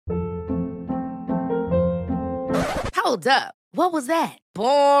Hold up. What was that?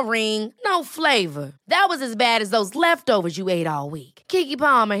 Boring. No flavor. That was as bad as those leftovers you ate all week. Keke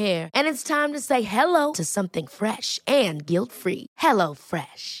Palmer here, and it's time to say hello to something fresh and guilt-free. Hello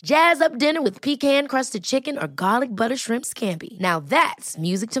Fresh. Jazz up dinner with pecan-crusted chicken or garlic butter shrimp scampi. Now that's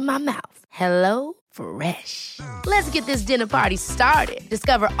music to my mouth. Hello Fresh. Let's get this dinner party started.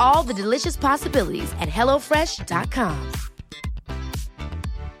 Discover all the delicious possibilities at hellofresh.com.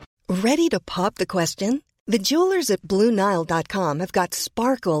 Ready to pop the question? The jewelers at BlueNile.com have got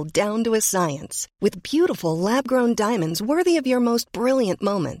sparkle down to a science with beautiful lab-grown diamonds worthy of your most brilliant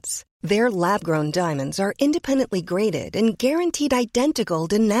moments. Their lab-grown diamonds are independently graded and guaranteed identical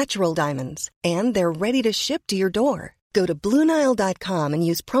to natural diamonds, and they're ready to ship to your door. Go to BlueNile.com and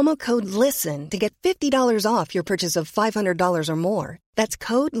use promo code LISTEN to get $50 off your purchase of $500 or more. That's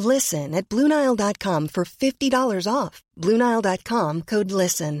code LISTEN at BlueNile.com for $50 off. BlueNile.com, code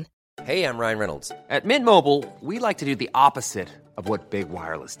LISTEN. Hey, I'm Ryan Reynolds. At Mint Mobile, we like to do the opposite of what Big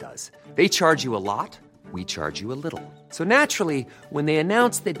Wireless does. They charge you a lot, we charge you a little. So naturally, when they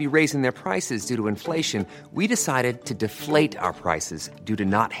announced they'd be raising their prices due to inflation, we decided to deflate our prices due to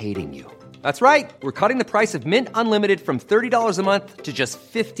not hating you. That's right. We're cutting the price of Mint Unlimited from $30 a month to just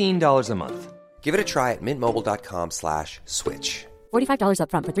 $15 a month. Give it a try at mintmobile.com/switch. $45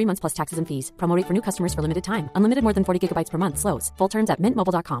 up front for 3 months plus taxes and fees. Promo rate for new customers for limited time. Unlimited more than 40 gigabytes per month. Slows full terms at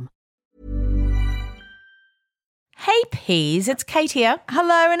mintmobile.com. Hey Peas, it's Kate here.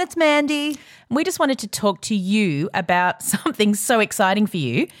 Hello, and it's Mandy. We just wanted to talk to you about something so exciting for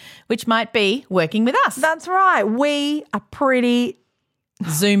you, which might be working with us. That's right. We are pretty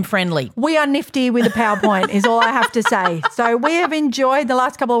Zoom friendly. We are nifty with a PowerPoint is all I have to say. So we have enjoyed the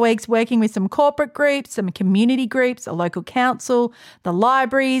last couple of weeks working with some corporate groups, some community groups, a local council, the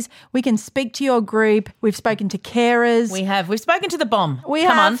libraries. We can speak to your group. We've spoken to carers. We've spoken to the bomb.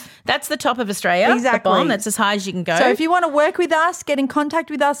 Come on. That's the top of Australia. Exactly. The bomb. That's as high as you can go. So if you want to work with us, get in contact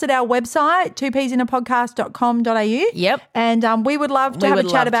with us at our website, 2psinapodcast.com.au. Yep. And we would love to have a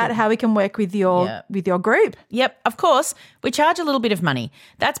chat about how we can work with your group. Yep. Of course, we charge a little bit of money.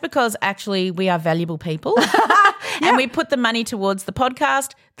 That's because actually we are valuable people and we put the money towards the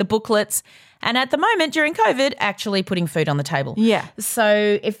podcast, the booklets, and at the moment during COVID, actually putting food on the table. Yeah.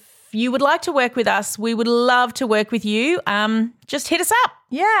 So if you would like to work with us, we would love to work with you. Just hit us up.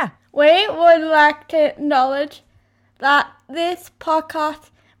 Yeah. We would like to acknowledge that this podcast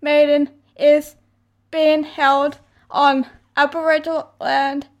meeting is being held on Aboriginal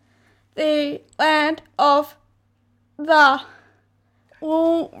land, the land of the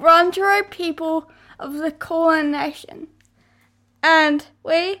Wurundjeri people of the Kulin Nation, and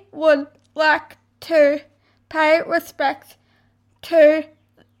we would like to pay respect to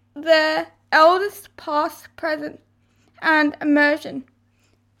the elders past, present and emerging,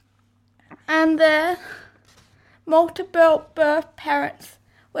 and their multiple birth parents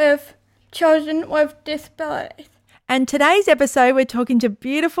with children with disabilities. And today's episode, we're talking to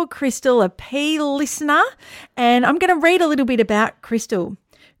beautiful Crystal, a P listener, and I'm going to read a little bit about Crystal.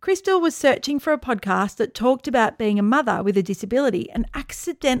 Crystal was searching for a podcast that talked about being a mother with a disability and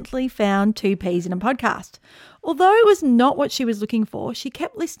accidentally found 2 Ps in a podcast. Although it was not what she was looking for, she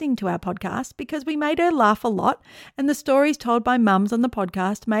kept listening to our podcast because we made her laugh a lot, and the stories told by mums on the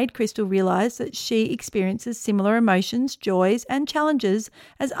podcast made Crystal realise that she experiences similar emotions, joys and challenges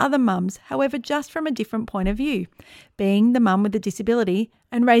as other mums, however just from a different point of view, being the mum with a disability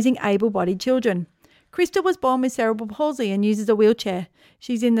and raising able-bodied children. Crystal was born with cerebral palsy and uses a wheelchair.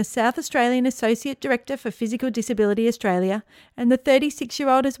 She's in the South Australian Associate Director for Physical Disability Australia, and the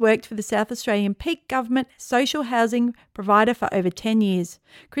 36-year-old has worked for the South Australian Peak Government social housing provider for over 10 years.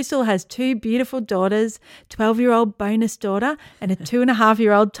 Crystal has 2 beautiful daughters, 12-year-old bonus daughter and a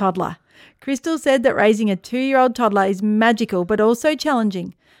 2.5-year-old toddler. Crystal said that raising a 2-year-old toddler is magical but also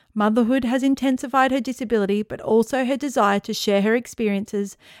challenging. Motherhood has intensified her disability, but also her desire to share her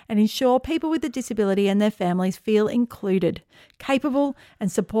experiences and ensure people with a disability and their families feel included, capable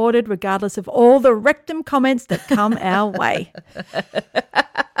and supported regardless of all the rectum comments that come our way.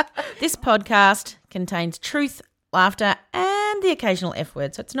 This podcast contains truth, laughter and the occasional F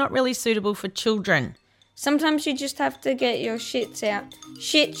word, so it's not really suitable for children. Sometimes you just have to get your shits out.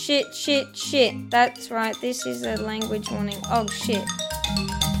 Shit, shit, shit, shit. That's right, this is a language warning. Oh, shit.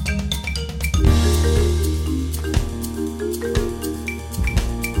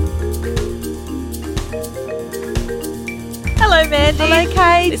 Hello, Mandy. Hello,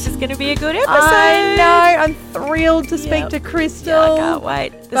 Kate. This is going to be a good episode. I know. I'm thrilled to speak to Crystal. Yeah, I can't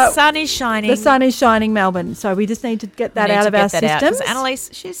wait. The sun is shining. The sun is shining, Melbourne. So we just need to get that out of our systems.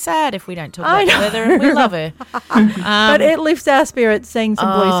 Annalise, she's sad if we don't talk about the weather, and we love her. But it lifts our spirits seeing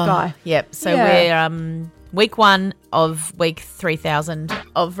some blue sky. Yep. So we're week 1 of week 3,000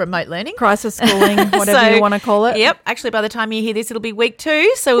 of remote learning. Crisis schooling, whatever you want to call it. Yep. Actually, by the time you hear this, it'll be week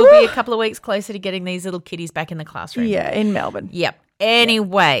 2. So we'll be a couple of weeks closer to getting these little kiddies back in the classroom. Yeah, in Melbourne. Yep.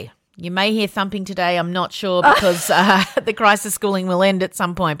 Anyway, you may hear thumping today. I'm not sure because the crisis schooling will end at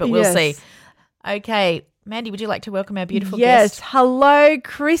some point, but we'll see. Okay. Mandy, would you like to welcome our beautiful guest? Yes. Hello,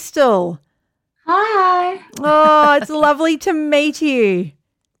 Crystal. Hi. Oh, it's lovely to meet you.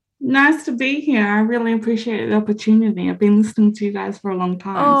 Nice to be here. I really appreciate the opportunity. I've been listening to you guys for a long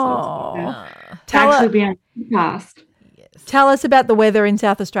time. So it's to actually be on the podcast. Tell us about the weather in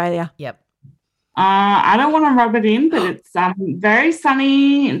South Australia. Yep. I don't want to rub it in, but it's very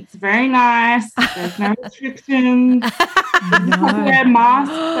sunny. It's very nice. There's no restrictions. You have to wear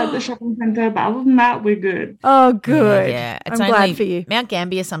masks at the shopping centre, but other than that, we're good. Oh, good. Yeah. I'm glad for you. Mount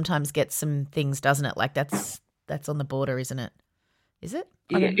Gambier sometimes gets some things, doesn't it? Like that's on the border, isn't it? Is it?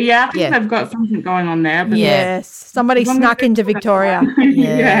 Yeah, I think they've got something going on there. But yes. Somebody snuck into Victoria.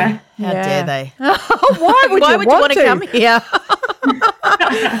 Yeah. How dare they? Why would you want to come here?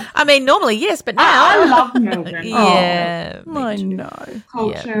 I mean, normally, yes, but now. I love Melbourne. Yeah. I know.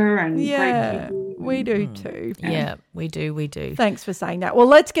 Culture and great people. We do too. Yeah, we do. Thanks for saying that. Well,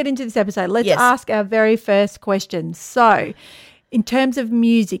 let's get into this episode. Let's ask our very first question. So, in terms of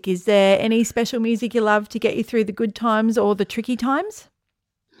music, is there any special music you love to get you through the good times or the tricky times?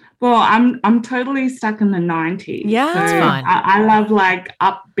 Well, I'm totally stuck in the 90s. Yeah. So That's fine. I love like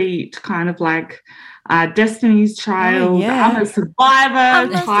upbeat kind of like Destiny's Child. Oh, yeah. I'm a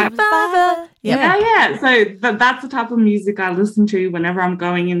Survivor type. Yeah. So that's the type of music I listen to whenever I'm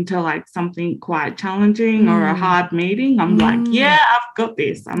going into like something quite challenging or a hard meeting. I'm like, I've got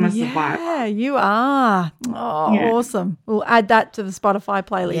this. I'm a survivor. Yeah, you are. Oh, awesome. We'll add that to the Spotify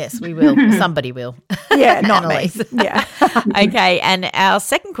playlist. Yes, we will. Somebody will. Yeah, not me. Annalise. Yeah. Okay, and our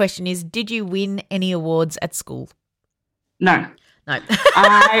second question is, did you win any awards at school? No. No.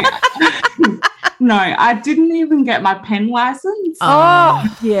 No, I didn't even get my pen license.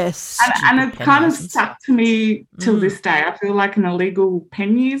 Oh, yes. And it's kind of stuck to me till this day. I feel like an illegal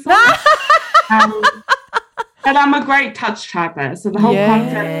pen user. But I'm a great touch typer. So the whole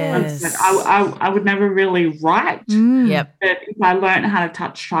concept was that I would never really write. Yep. But if I learned how to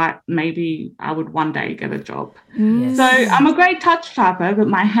touch type, maybe I would one day get a job. Yes. So I'm a great touch typer, but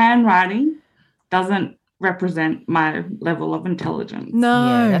my handwriting doesn't represent my level of intelligence. No,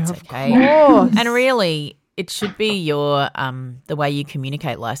 Yeah, that's of okay. course. And really, it should be your the way you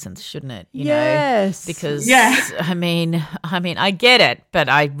communicate license, shouldn't it? You Yes. know? Because I mean, I get it, but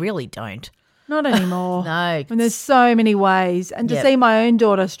I really don't. Not anymore. No. And there's so many ways. And to Yep. see my own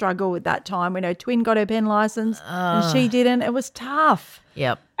daughter struggle with that time when her twin got her pen license and she didn't, it was tough.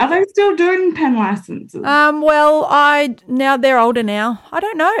 Yep. Are they still doing pen licenses? Well, now they're older now. I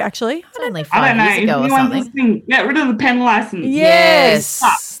don't know, actually. It's only I 5 don't know. years If ago or anyone's something. listening, get rid of the pen license.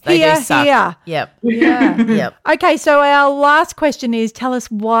 Yes. They Here, do suck. here. Yep. Yeah. Yep. Okay, so our last question is, tell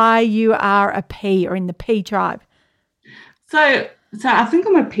us why you are a P or in the P tribe. So I think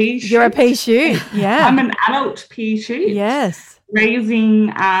I'm a pea shoot. You're a P shoot. Yeah. I'm an adult pea shoot. Yes.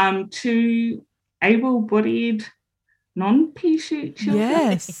 Raising 2 able-bodied non-pea shoot children.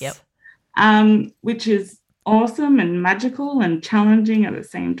 Yes. Yep. Which is awesome and magical and challenging at the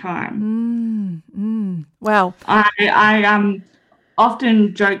same time. Well, I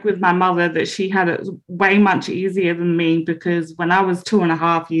often joke with my mother that she had it way much easier than me because when I was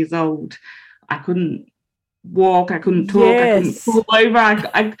 2.5 years old, I couldn't walk, I couldn't talk, I couldn't fall over,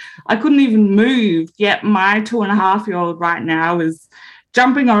 I couldn't even move. Yet my 2.5-year-old right now is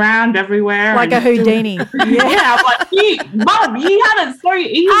jumping around everywhere. like a Houdini. Yeah, I'm like, Mum, you had it so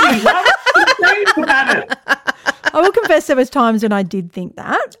easy. Why was you saying about it? I will confess there was times when I did think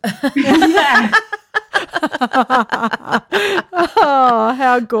that. Yeah. Oh,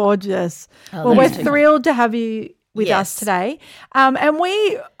 how gorgeous. Well, we're that's too thrilled to have you with us Yes. today. And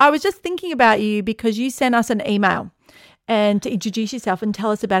I was just thinking about you because you sent us an email and to introduce yourself and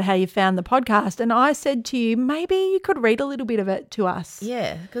tell us about how you found the podcast. And I said to you, maybe you could read a little bit of it to us.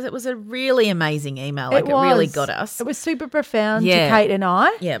 Yeah, because it was a really amazing email. Like it really got us. It was super profound Yeah. to Kate and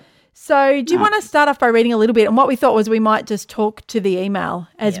I. Yep. So do you want to start off by reading a little bit? And what we thought was we might just talk to the email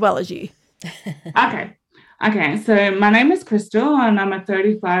as well as you. Okay, so my name is Crystal and I'm a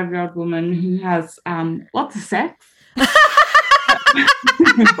 35-year-old woman who has lots of sex.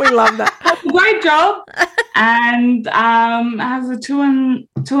 We love that. Has a great job and has a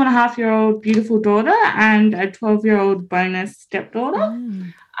 2.5-year-old beautiful daughter and a 12-year-old bonus stepdaughter.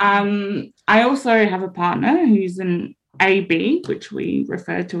 I also have a partner who's an AB, which we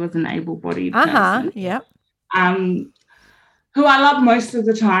refer to as an able-bodied person. Yep. who I love most of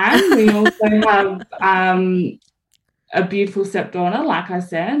the time. We also have a beautiful stepdaughter, like I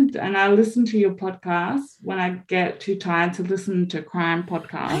said, and I listen to your podcast when I get too tired to listen to crime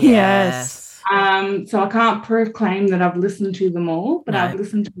podcasts. Yes. So I can't proclaim that I've listened to them all, but I've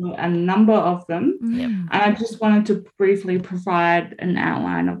listened to a number of them. Yep. And I just wanted to briefly provide an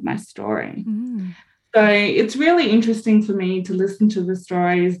outline of my story. So it's really interesting for me to listen to the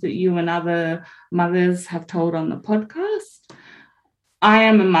stories that you and other mothers have told on the podcast. I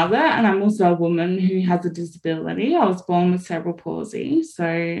am a mother, and I'm also a woman who has a disability. I was born with cerebral palsy. So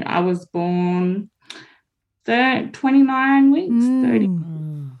I was born 29 weeks, 30.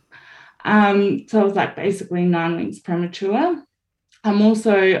 So I was like basically 9 weeks premature. I'm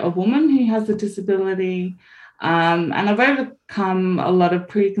also a woman who has a disability, and I've overcome a lot of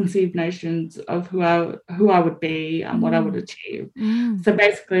preconceived notions of who I would be and what I would achieve. So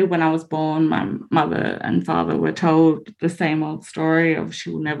basically, when I was born, my mother and father were told the same old story of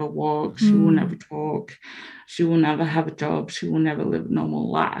she will never walk, she will never talk, she will never have a job, she will never live a normal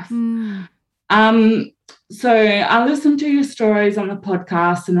life. So I listen to your stories on the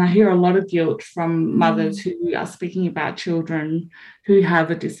podcast, and I hear a lot of guilt from mothers who are speaking about children who have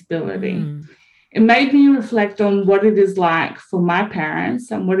a disability. It made me reflect on what it is like for my parents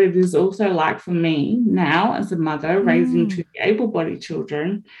and what it is also like for me now as a mother raising two able-bodied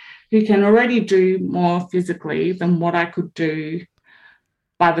children who can already do more physically than what I could do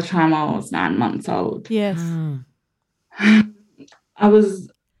by the time I was 9 months old. Yes. I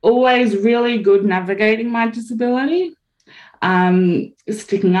was always really good navigating my disability,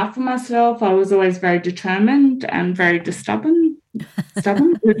 sticking up for myself. I was always very determined and very stubborn.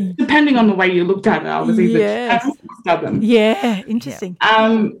 Depending on the way you looked at it, I was either determined or stubborn. Yeah, interesting.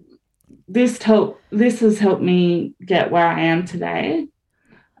 This has helped me get where I am today.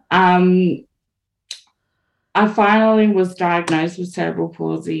 I finally was diagnosed with cerebral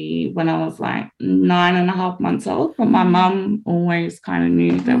palsy when I was like 9.5 months old, but my mum always kind of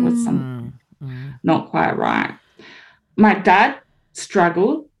knew there was something not quite right. My dad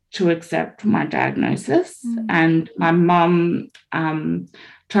struggled to accept my diagnosis, and my mum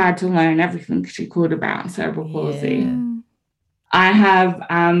tried to learn everything she could about cerebral palsy. I have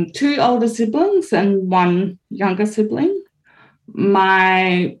 2 older siblings and 1 younger sibling.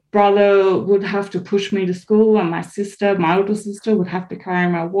 My brother would have to push me to school, and my older sister, would have to carry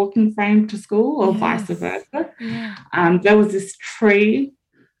my walking frame to school, or vice versa. There was this tree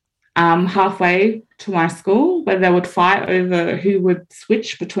halfway to my school where they would fight over who would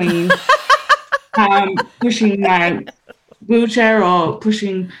switch between pushing my wheelchair or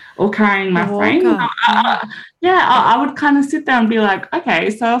carrying my frame. I would kind of sit there and be like, okay,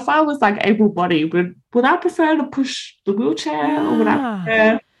 so if I was like able-bodied, would I prefer to push the wheelchair or would I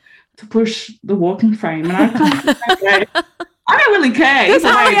prefer to push the walking frame? And I kind of say, I don't really care. Just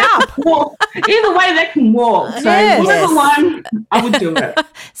hurry up. Either way, they can walk. So whatever one, I would do it.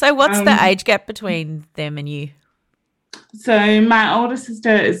 So what's the age gap between them and you? So my older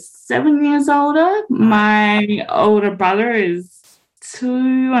sister is 7 years older. My older brother is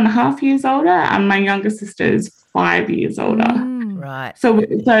 2.5 years older, and my younger sister is 5 years older. Right. So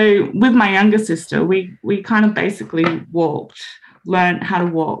with my younger sister, we kind of basically learned how to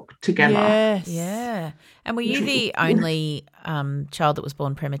walk together. Yes. Yeah. And were you the only child that was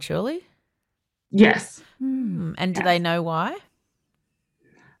born prematurely? Yes. And do they know why?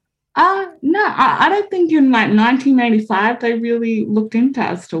 No, I don't think in like 1985 they really looked into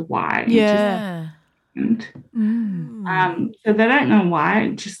as to why. Yeah. So they don't know why.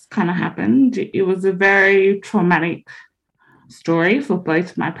 It just kind of happened. It was a very traumatic story for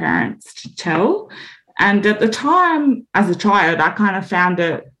both my parents to tell. And at the time, as a child, I kind of found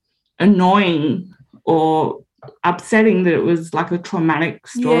it annoying or upsetting that it was like a traumatic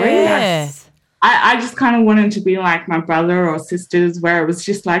story. Yes. I just kind of wanted to be like my brother or sisters, where it was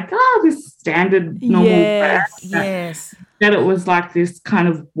just like, this standard normal Yes. That it was like this kind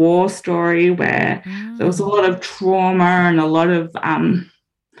of war story where there was a lot of trauma and a lot of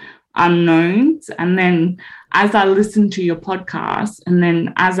unknowns. And then as I listened to your podcast and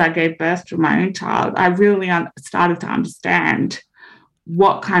then as I gave birth to my own child, I really started to understand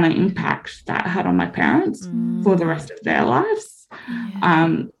what kind of impact that had on my parents for the rest of their lives.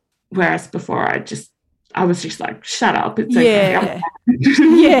 Whereas before I was just like, shut up, it's okay.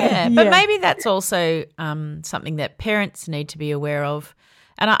 But maybe that's also something that parents need to be aware of.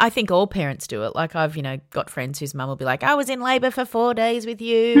 And I think all parents do it. Like I've, got friends whose mum will be like, I was in labour for 4 days with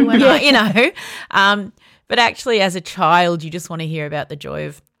you. And but actually as a child, you just want to hear about the joy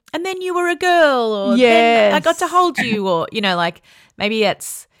of, and then you were a girl, or then I got to hold you, or, like maybe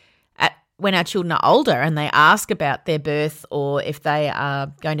it's when our children are older and they ask about their birth or if they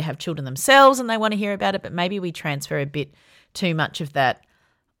are going to have children themselves and they want to hear about it, but maybe we transfer a bit too much of that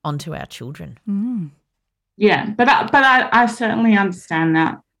onto our children. Mm. Yeah, but I certainly understand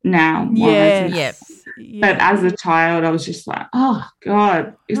that now. Yeah. But as a child, I was just like, oh,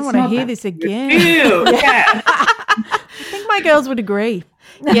 God. I don't want to hear this again. Yeah. I think my girls would agree.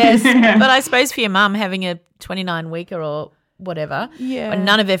 Yes, but I suppose for your mum having a 29-weeker or whatever, when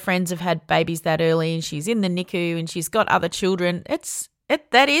none of her friends have had babies that early and she's in the NICU and she's got other children,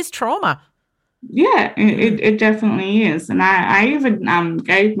 that is trauma. Yeah, it definitely is. And I even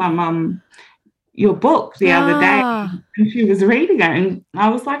gave my mum your book the other day, and she was reading it, and I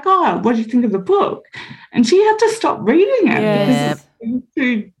was like, oh, what do you think of the book? And she had to stop reading it because it was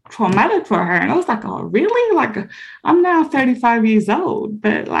too traumatic for her. And I was like, oh, really? Like, I'm now 35 years old,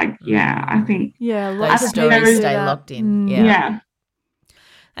 but like, yeah, I think those stories stay locked in. Yeah.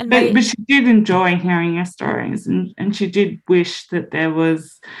 And but she did enjoy hearing your stories, and she did wish that there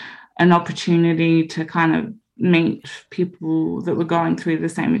was an opportunity to kind of meet people that were going through the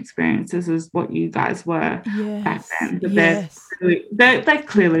same experiences as what you guys were back then. But there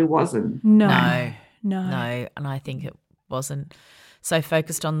clearly wasn't. No. And I think it wasn't so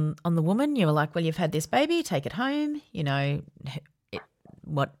focused on the woman. You were like, well, you've had this baby, take it home, you know,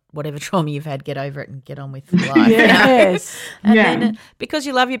 whatever trauma you've had, get over it and get on with life. Yes. And then because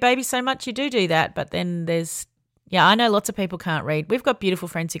you love your baby so much, you do that. But then there's, I know lots of people can't read. We've got beautiful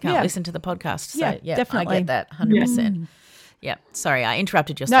friends who can't listen to the podcast. So, definitely. I get that 100%. Yeah. Sorry, I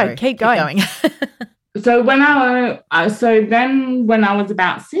interrupted your story. No, keep going. So when when I was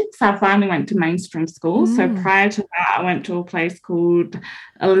about 6, I finally went to mainstream school. So prior to that, I went to a place called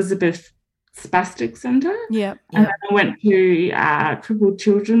Elizabeth Spastic Centre. Yeah. And then I went to Crippled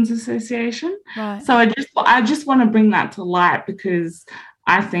Children's Association. Right. So I just want to bring that to light because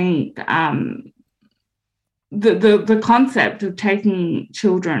I think the concept of taking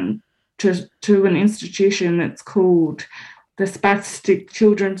children to an institution that's called the Spastic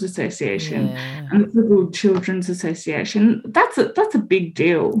Children's Association and the Crippled Children's Association, that's a big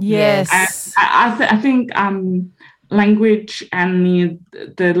deal. Yes. I think language and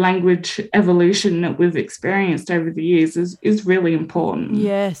the language evolution that we've experienced over the years is really important.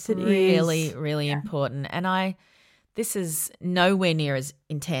 Yes, it really, is. really important. And this is nowhere near as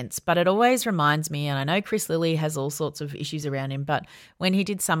intense, but it always reminds me, and I know Chris Lilly has all sorts of issues around him, but when he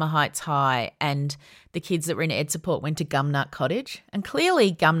did Summer Heights High and the kids that were in Ed Support went to Gumnut Cottage, and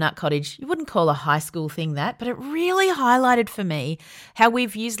clearly Gumnut Cottage, you wouldn't call a high school thing that, but it really highlighted for me how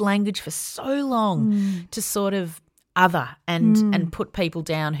we've used language for so long to sort of other and put people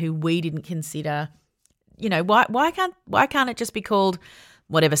down who we didn't consider, you know, why can't it just be called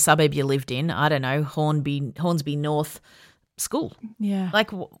whatever suburb you lived in, I don't know, Hornsby North School. Yeah. Like,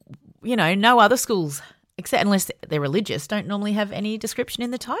 you know, no other schools, except unless they're religious, don't normally have any description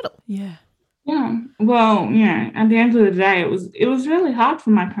in the title. Yeah. Yeah. Well, at the end of the day, it was really hard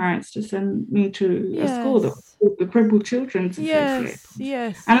for my parents to send me to a school that was called the Crippled Children's Association.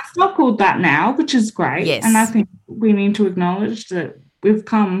 Yes. And it's not called that now, which is great. Yes. And I think we need to acknowledge that we've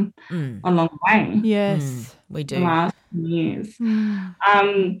come a long way. Yes. We do. The last years.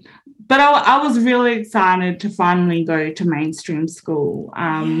 But I was really excited to finally go to mainstream school.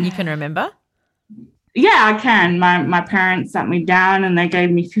 You can remember? Yeah, I can. My parents sat me down and they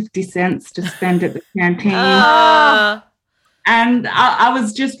gave me 50 cents to spend at the canteen. And I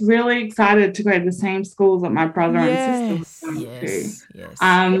was just really excited to go to the same school that my brother and sister were going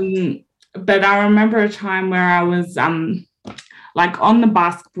to. But I remember a time where I was like on the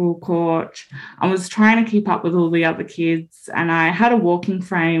basketball court. I was trying to keep up with all the other kids, and I had a walking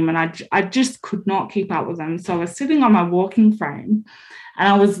frame, and I just could not keep up with them. So I was sitting on my walking frame, and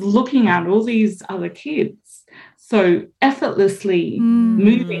I was looking at all these other kids so effortlessly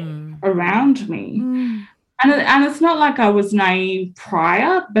moving around me. And it's not like I was naive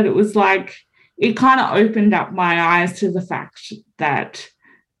prior, but it was like it kind of opened up my eyes to the fact that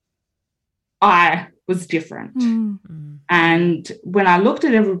I was different. And when I looked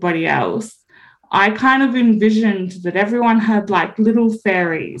at everybody else, I kind of envisioned that everyone had like little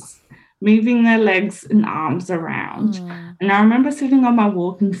fairies moving their legs and arms around. And I remember sitting on my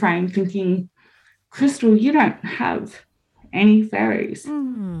walking frame thinking, Crystal, you don't have any fairies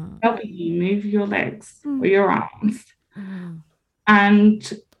helping you move your legs or your arms.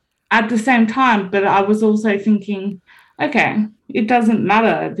 And at the same time, but I was also thinking, okay, it doesn't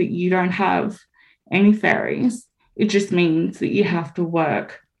matter that you don't have any fairies. It just means that you have to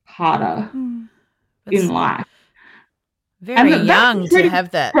work harder in life. Very young to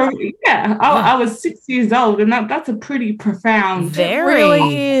have that. I was 6 years old, and that's a pretty profound. It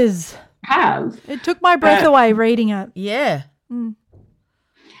really is. have. It took my breath away reading it. Yeah.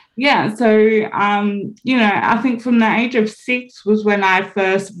 Yeah, so, I think from the age of 6 was when I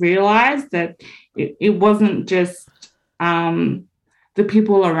first realised that it wasn't just the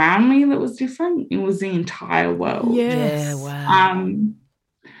people around me that was different. It was the entire world. Yes. Yeah, wow.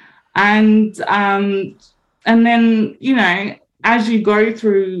 And then, as you go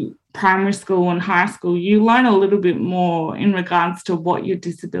through primary school and high school, you learn a little bit more in regards to what your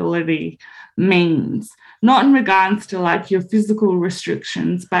disability means. Not in regards to like your physical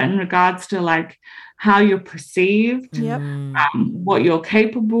restrictions, but in regards to like how you're perceived, what you're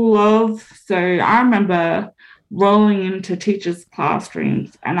capable of. So I remember rolling into teachers'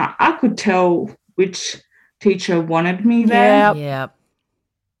 classrooms and I could tell which teacher wanted me there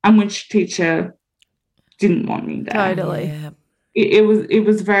and which teacher didn't want me there. Totally. Yeah. It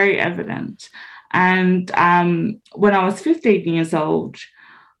was very evident. And when I was 15 years old,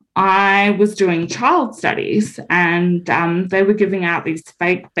 I was doing child studies and they were giving out these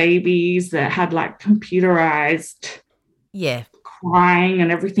fake babies that had like computerized crying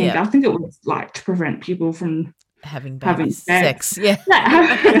and everything. I think it was like to prevent people from having sex. Yeah.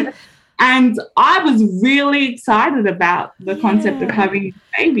 And I was really excited about the concept of having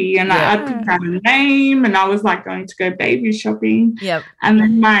a baby, and I picked out a name and I was like going to go baby shopping. Yep. And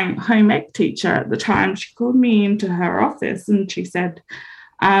then my home ec teacher at the time, she called me into her office and she said,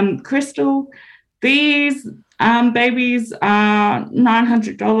 Crystal, these babies are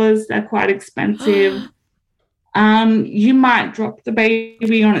 $900. They're quite expensive. You might drop the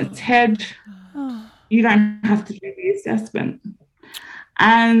baby on its head. You don't have to do the assessment.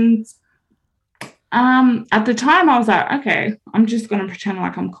 And at the time I was like, okay, I'm just going to pretend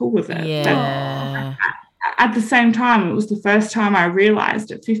like I'm cool with it. Yeah. At the same time, it was the first time I realised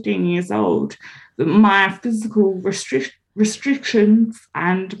at 15 years old that my physical restrictions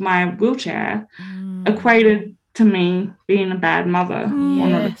and my wheelchair equated to me being a bad mother.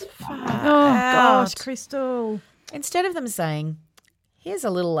 Gosh, Crystal. Instead of them saying, here's a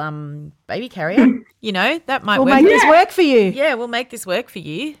little baby carrier, that might We'll work. make this work for you. Yeah, we'll make this work for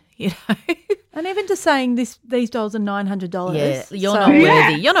you, And even just saying these dolls are $900. Yeah, you're not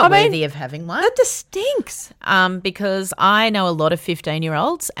worthy. You're not worthy of having one. That just stinks. Because I know a lot of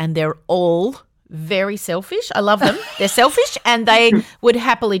 15-year-olds and they're all very selfish. I love them. They're selfish and they would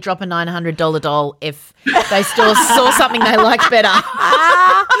happily drop a $900 doll if they still saw something they liked better.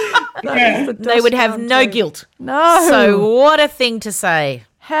 They would have no guilt. No. So what a thing to say.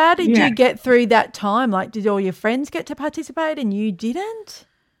 How did you get through that time? Like, did all your friends get to participate and you didn't?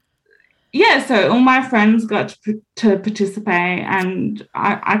 Yeah, so all my friends got to participate and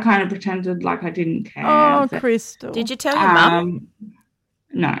I kind of pretended like I didn't care. Oh, Crystal. Did you tell your mum?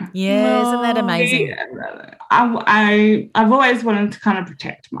 No. Yeah, isn't that amazing? I've always wanted to kind of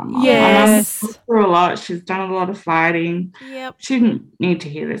protect my mum. Yes. My mum's gone through a lot. She's done a lot of fighting. Yep. She didn't need to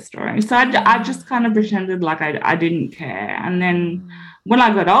hear this story. So I just kind of pretended like I didn't care. And then when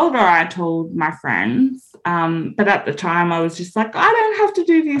I got older, I told my friends. But at the time, I was just like, I don't have to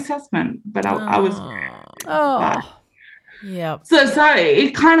do the assessment. But I was. Yeah. So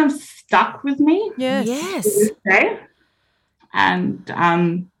it kind of stuck with me. Yes. Yes. To this day. And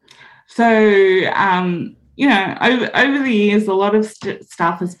over the years, a lot of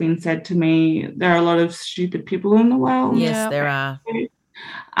stuff has been said to me. There are a lot of stupid people in the world. Yes, there are.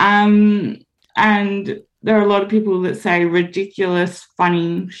 And there are a lot of people that say ridiculous,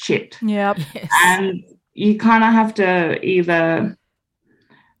 funny shit. Yep. Yes. And you kind of have to either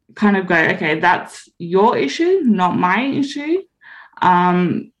kind of go, okay, that's your issue, not my issue.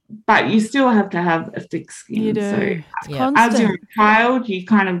 But you still have to have a thick skin. You do. So It's as you're a child, you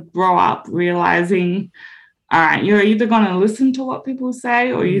kind of grow up realizing, all right, you're either going to listen to what people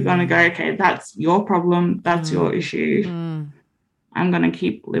say or you're going to go, okay, that's your problem. That's your issue. I'm going to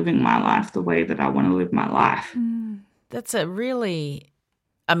keep living my life the way that I want to live my life. That's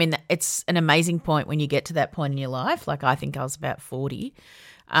it's an amazing point when you get to that point in your life. Like I think I was about 40.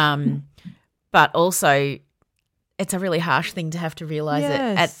 But also it's a really harsh thing to have to realise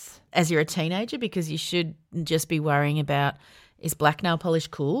it as you're a teenager, because you should just be worrying about, is black nail polish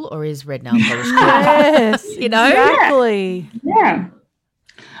cool or is red nail polish cool? Yes, exactly. Yeah.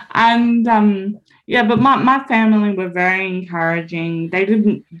 And but my family were very encouraging. They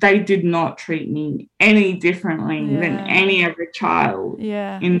did not treat me any differently than any other child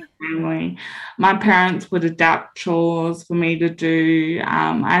in the family. My parents would adapt chores for me to do.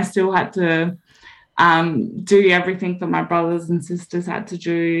 I still had to do everything that my brothers and sisters had to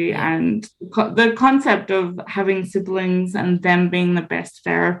do. And the concept of having siblings and them being the best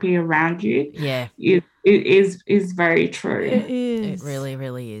therapy around you is very true. It is. It really,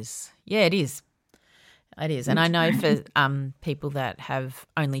 really is. Yeah, it is. It is. And I know for people that have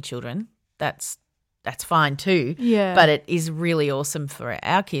only children, that's fine too. Yeah. But it is really awesome for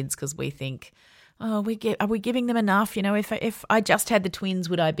our kids because we think, are we giving them enough? You know, if I just had the twins,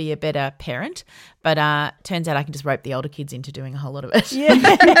 would I be a better parent? But turns out I can just rope the older kids into doing a whole lot of it.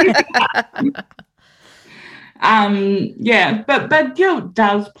 Yeah. But guilt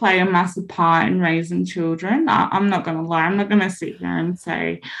does play a massive part in raising children. I'm not going to lie. I'm not going to sit here and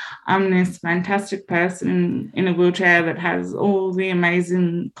say I'm this fantastic person in a wheelchair that has all the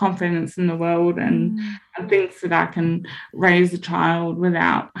amazing confidence in the world and thinks that I can raise a child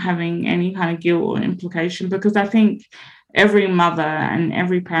without having any kind of guilt or implication, because I think every mother and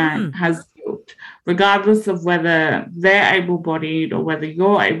every parent has guilt, regardless of whether they're able-bodied or whether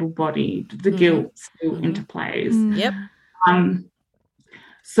you're able-bodied. The guilt still interplays. Yep.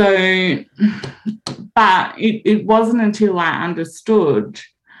 But it wasn't until I understood,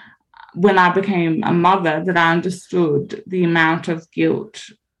 when I became a mother, that I understood the amount of guilt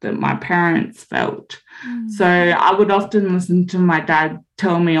that my parents felt. So I would often listen to my dad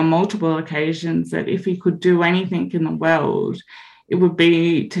tell me on multiple occasions that if he could do anything in the world, it would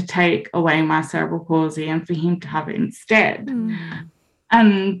be to take away my cerebral palsy and for him to have it instead.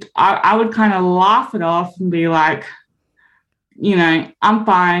 And I would kind of laugh it off and be like, you know, I'm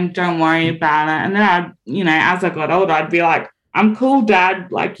fine, don't worry about it. And then I'd, you know, as I got older, I'd be like, I'm cool,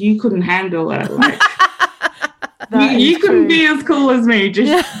 Dad, like you couldn't handle it. Like, you couldn't be as cool as me.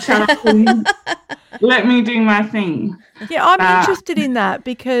 Just shut up and let me do my thing. Yeah, I'm interested in that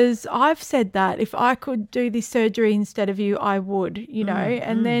because I've said that if I could do this surgery instead of you, I would, you know.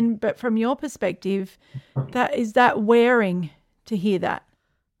 And then, but from your perspective, that wearing to hear that?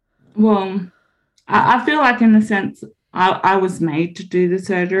 Well, I feel like in a sense I was made to do the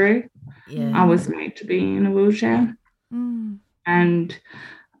surgery. Yeah. I was made to be in a wheelchair. And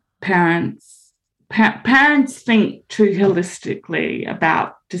parents think too holistically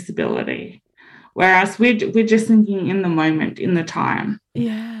about disability, whereas we're just thinking in the moment, in the time.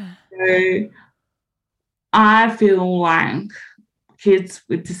 Yeah. So I feel like kids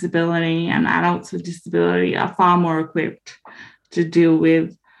with disability and adults with disability are far more equipped to deal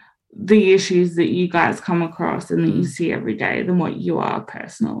with the issues that you guys come across and that you see every day than what you are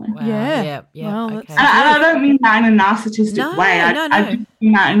personally. Wow. Yeah. Yeah. Well, Okay. And I don't mean that in a narcissistic way. I do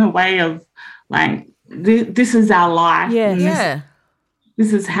mean that in a way of like, this is our life. Yes. And Yeah.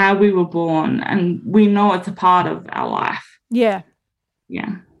 this is how we were born, and we know it's a part of our life. Yeah.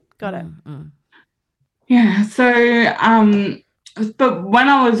 Yeah. Got it. Yeah. So, but when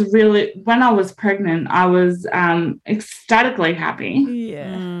I was pregnant, I was ecstatically happy.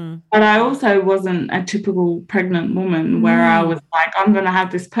 Yeah. But I also wasn't a typical pregnant woman where I was like, I'm going to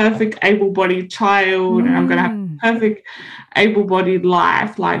have this perfect able-bodied child and I'm going to have a perfect able-bodied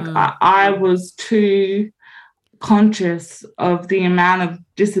life. Like I was too conscious of the amount of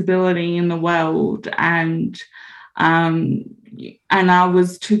disability in the world, and I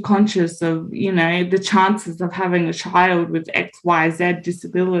was too conscious of, you know, the chances of having a child with XYZ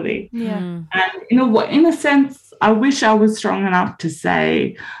disability. Yeah. And in a sense, I wish I was strong enough to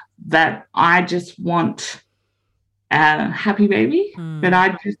say that I just want a happy baby, but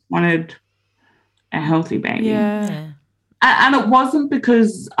I just wanted a healthy baby. Yeah. And it wasn't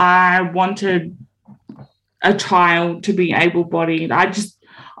because I wanted a child to be able-bodied. I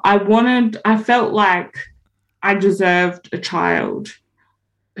felt like I deserved a child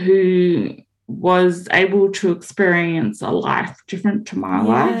who was able to experience a life different to my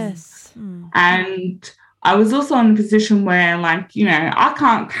life. Yes. And I was also in a position where, like, you know, I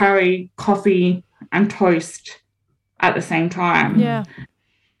can't carry coffee and toast at the same time. Yeah.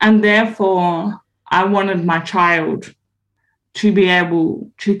 And therefore, I wanted my child to be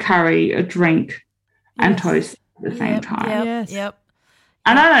able to carry a drink and toast at the same time. Yes. Yep.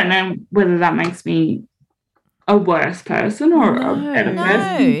 And I don't know whether that makes me a worse person or a better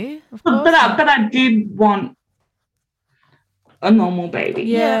person. But I did want a normal baby.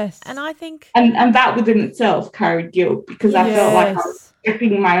 Yes. And I think... And that within itself carried guilt because I felt like I was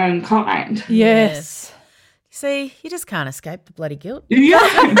rejecting my own kind. Yes. See, you just can't escape the bloody guilt. Yeah.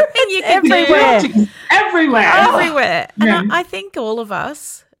 And you can Everywhere. Everywhere. Yeah. And I think all of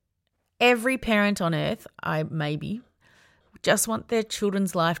us, every parent on earth, maybe, just want their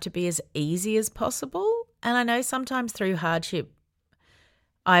children's life to be as easy as possible. And I know sometimes through hardship,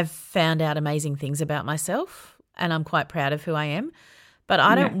 I've found out amazing things about myself and I'm quite proud of who I am. But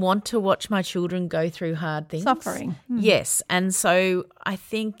I don't want to watch my children go through hard things. Suffering. Yes. And so I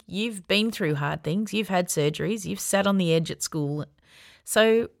think you've been through hard things. You've had surgeries. You've sat on the edge at school.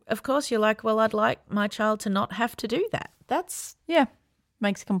 So, of course, you're like, well, I'd like my child to not have to do that. That's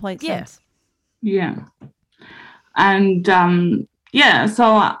Makes complete Yeah. sense. Yeah. And so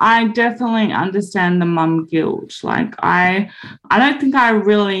I definitely understand the mum guilt. Like I don't think I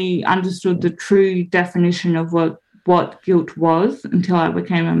really understood the true definition of what guilt was until I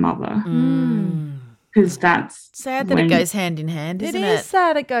became a mother. Because that's sad that it goes hand in hand, isn't it? It is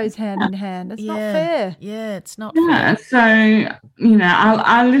sad it goes hand in hand. It's not fair. Yeah, it's not fair. So,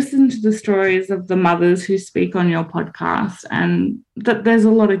 I listen to the stories of the mothers who speak on your podcast, and that there's a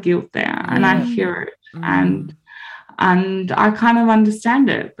lot of guilt there, and I hear it. And I kind of understand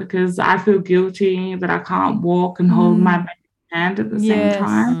it because I feel guilty that I can't walk and hold my baby's hand at the same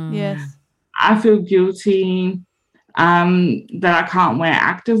time. Yes. I feel guilty that I can't wear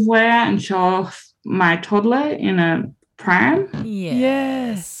activewear and show off my toddler in a pram.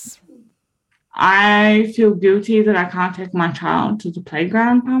 Yes. I feel guilty that I can't take my child to the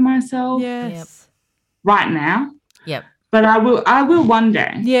playground by myself. Yes. Right now. Yep. But I will one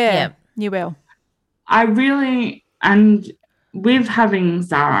day. Yeah. You will. I really, and with having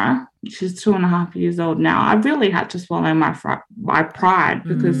Zara, she's 2.5 years old now, I really had to swallow my pride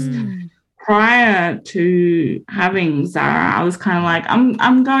because prior to having Zara, I was kind of like,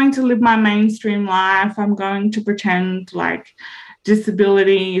 I'm going to live my mainstream life. I'm going to pretend like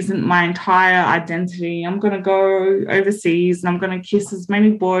disability isn't my entire identity. I'm going to go overseas and I'm going to kiss as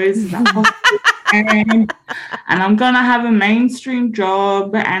many boys as I possibly can. And I'm going to have a mainstream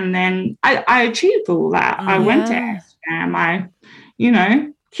job. And then I achieved all that. I went to Amsterdam. I,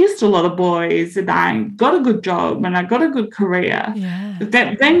 kissed a lot of boys and I got a good job and I got a good career. Yeah. But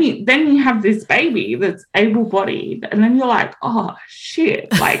then you have this baby that's able-bodied and then you're like, oh, shit,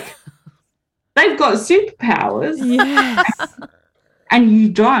 like they've got superpowers. Yes. And you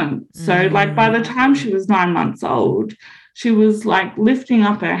don't. So, like, by the time she was 9 months old, she was, like, lifting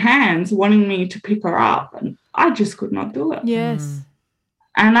up her hands, wanting me to pick her up, and I just could not do it. Yes.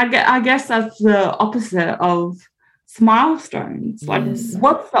 And I guess that's the opposite of milestones. Like,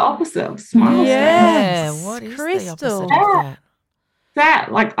 what's the opposite of milestones? Yes. Yeah, what is Crystal. the opposite of that?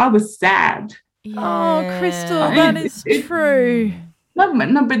 Sad. Like, I was sad. Oh, Crystal, that is true.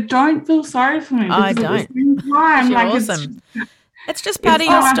 No, but don't feel sorry for me. I because don't. At the same time, You're like, awesome. It's just part of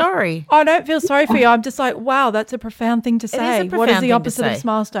your story. I don't feel sorry for you. I'm just like, wow, that's a profound thing to say. is a What is profound the thing to opposite of say.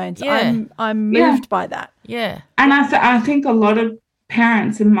 milestones? Yeah. I'm moved by that. Yeah. And I think a lot of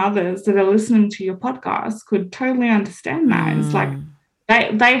parents and mothers that are listening to your podcast could totally understand that. It's like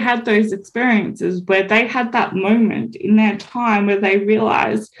they had those experiences where they had that moment in their time where they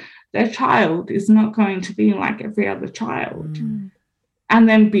realized their child is not going to be like every other child. And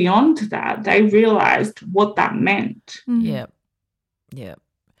then beyond that, they realized what that meant. Yep. Yeah,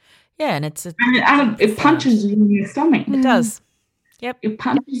 and and it punches you in the stomach. It does. Yep. It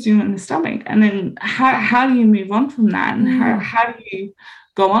punches you in the stomach. And then how do you move on from that? And how do you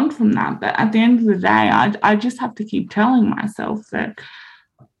go on from that? But at the end of the day, I just have to keep telling myself that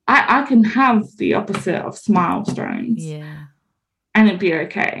I can have the opposite of milestones. Yeah. And it'd be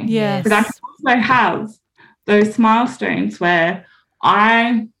okay. Yes. But I can also have those milestones where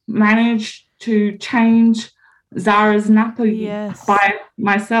I managed to change Zara's nappy by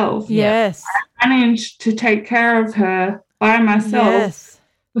myself. Yes. I managed to take care of her by myself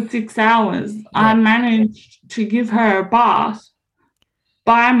for 6 hours. I managed to give her a bath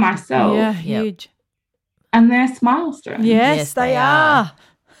by myself. Yeah, huge. And they're milestones. Yes, they are.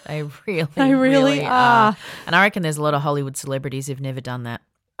 They They really are. And I reckon there's a lot of Hollywood celebrities who've never done that.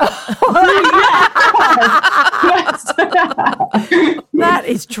 That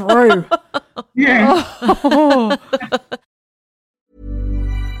is true. Yeah. Oh.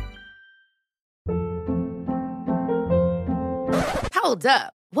 Hold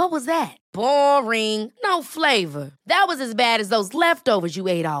up. What was that? Boring. No flavor. That was as bad as those leftovers you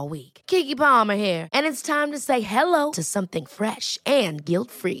ate all week. Keke Palmer here, and it's time to say hello to something fresh and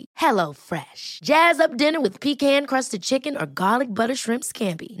guilt-free. Hello Fresh. Jazz up dinner with pecan-crusted chicken or garlic butter shrimp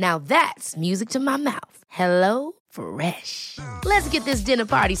scampi. Now that's music to my mouth. Hello Fresh. Let's get this dinner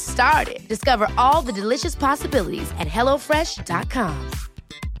party started. Discover all the delicious possibilities at hellofresh.com.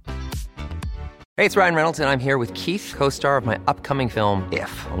 Hey, it's Ryan Reynolds, and I'm here with Keith, co-star of my upcoming film,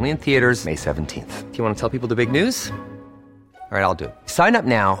 If, only in theaters May 17th. Do you want to tell people the big news? All right, I'll do it. Sign up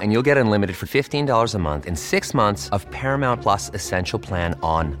now and you'll get unlimited for $15 a month and 6 months of Paramount Plus Essential Plan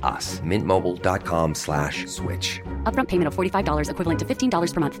on us. MintMobile.com/switch. Upfront payment of $45 equivalent to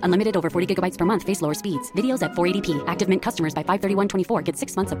 $15 per month. Unlimited over 40 gigabytes per month. Face lower speeds. Videos at 480p. Active Mint customers by 531.24 get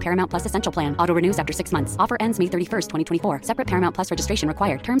 6 months of Paramount Plus Essential Plan. Auto renews after 6 months. Offer ends May 31st, 2024. Separate Paramount Plus registration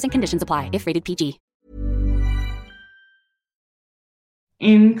required. Terms and conditions apply if rated PG.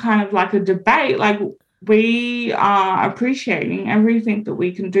 In kind of like a debate, like we are appreciating everything that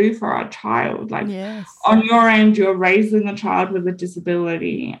we can do for our child. Like Yes. on your end, you're raising a child with a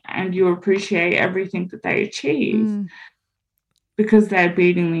disability and you appreciate everything that they achieve because they're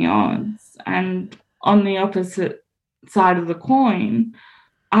beating the odds. And on the opposite side of the coin,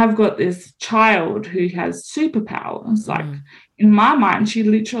 I've got this child who has superpowers. Like in my mind, she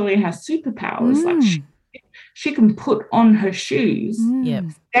literally has superpowers. Like she can put on her shoes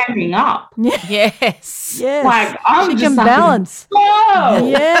standing up. Yes. Yes. Like I'm she just can like, balance. whoa!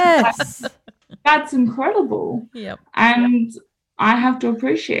 Yes. That's incredible. Yep. And I have to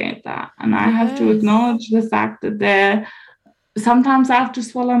appreciate that. And I have to acknowledge the fact that sometimes I have to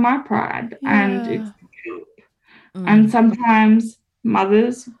swallow my pride. And it's and sometimes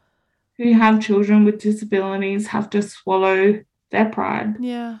mothers who have children with disabilities have to swallow their pride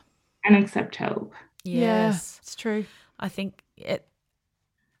and accept help. Yes. It's true. I think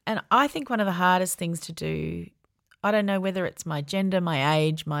I think one of the hardest things to do, I don't know whether it's my gender, my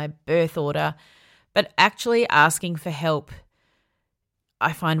age, my birth order, but actually asking for help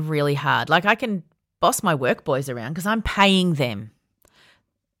I find really hard. Like I can boss my work boys around because I'm paying them.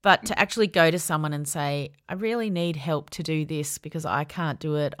 But to actually go to someone and say, I really need help to do this because I can't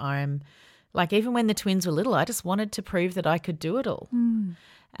do it. I'm like, even when the twins were little, I just wanted to prove that I could do it all.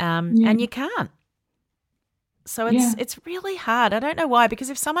 And you can't. So it's really hard. I don't know why,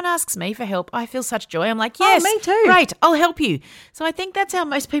 because if someone asks me for help, I feel such joy. I'm like, yes, me too. Great, I'll help you. So I think that's how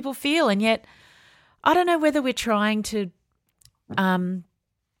most people feel. And yet I don't know whether we're trying to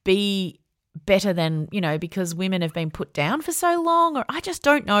be better than, because women have been put down for so long, or I just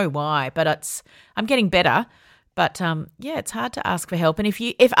don't know why, but I'm getting better. But it's hard to ask for help. And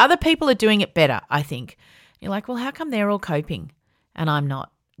if other people are doing it better, I think, you're like, well, how come they're all coping and I'm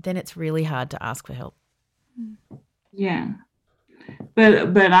not? Then it's really hard to ask for help. Yeah.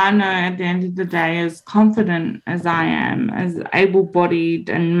 But I know at the end of the day, as confident as I am, as able-bodied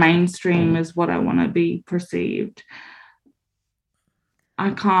and mainstream as what I want to be perceived,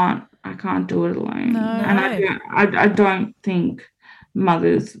 I can't do it alone. No. And I don't think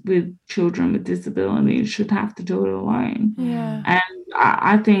mothers with children with disabilities should have to do it alone. Yeah. And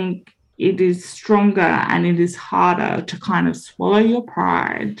I think it is stronger and it is harder to kind of swallow your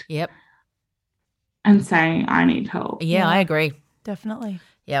pride. Yep. And say, I need help. Yeah, I agree. Definitely.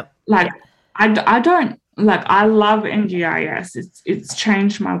 Yep. Like, I don't, like, I love NGIS. It's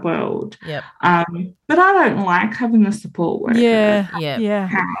changed my world. Yep. But I don't like having a support worker. Yeah.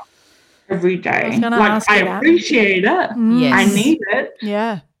 Every day. I was gonna like, ask you I that. appreciate it. Yes. I need it.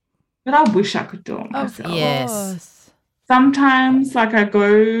 Yeah. But I wish I could do it Of myself. Yes. Sometimes, like, I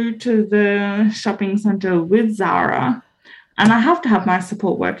go to the shopping centre with Zara and I have to have my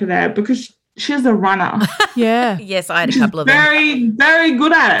support worker there because she's a runner. Yeah. Yes, I had a couple of them. Very, very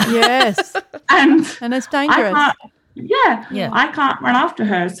good at it. Yes. And it's dangerous. I can't run after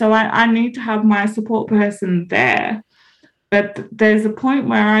her. So I need to have my support person there. But there's a point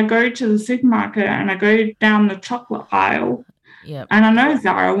where I go to the supermarket and I go down the chocolate aisle. Yep. And I know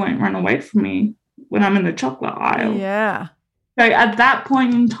Zara won't run away from me when I'm in the chocolate aisle. Yeah. So at that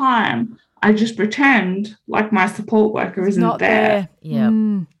point in time, I just pretend like my support worker isn't Not there. Yeah.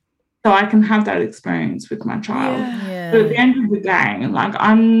 So I can have that experience with my child. Yeah. But at the end of the day, like,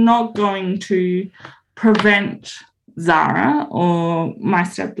 I'm not going to prevent Zara or my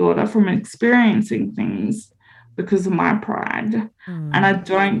stepdaughter from experiencing things because of my pride. And I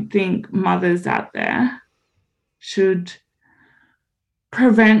don't think mothers out there should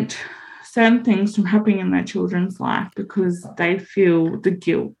prevent certain things from happening in their children's life because they feel the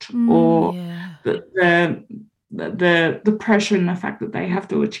guilt or the pressure and the fact that they have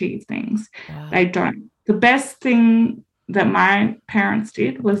to achieve things. Wow. They don't. The best thing that my parents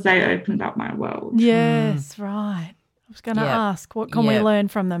did was they opened up my world. Yes, right. I was going to ask, what can we learn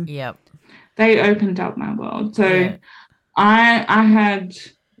from them? Yep. They opened up my world. So I had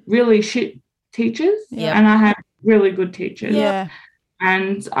really shit teachers and I had really good teachers. Yeah.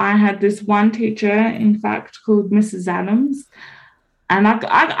 And I had this one teacher, in fact, called Mrs. Adams. And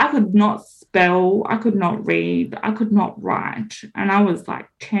I could not spell, I could not read, I could not write. And I was like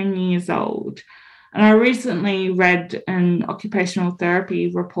 10 years old. And I recently read an occupational therapy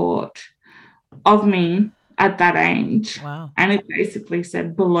report of me at that age. Wow. And it basically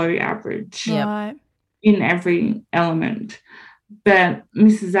said below average Right. in every element. But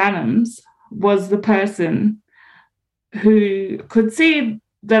Mrs. Adams was the person who could see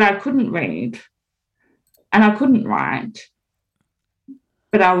that I couldn't read and I couldn't write,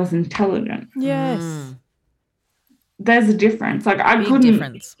 but I was intelligent. Yes. There's a difference. Like I Big couldn't.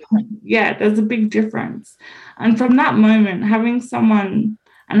 difference. Yeah, there's a big difference. And from that moment, having someone,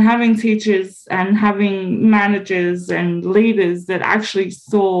 And having teachers and having managers and leaders that actually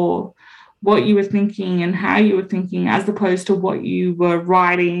saw what you were thinking and how you were thinking, as opposed to what you were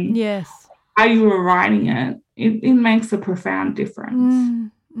writing, how you were writing it makes a profound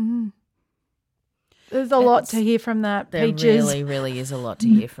difference. There's a lot to hear from that, Peaches. There really, really is a lot to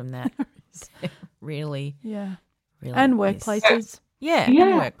hear from that. Really. Yeah. Really and is. workplaces. And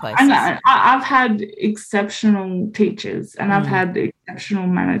workplaces. And I've had exceptional teachers and I've had exceptional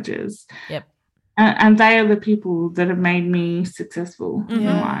managers. Yep. And they are the people that have made me successful in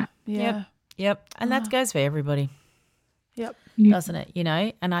life. Yeah. Yep. And that goes for everybody. Yep. Doesn't it? You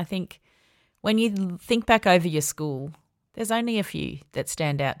know, and I think when you think back over your school, there's only a few that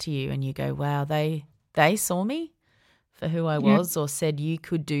stand out to you and you go, wow, they saw me for who I was or said you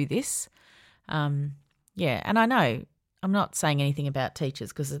could do this. And I know I'm not saying anything about teachers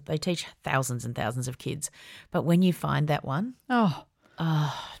because they teach thousands and thousands of kids. But when you find that one,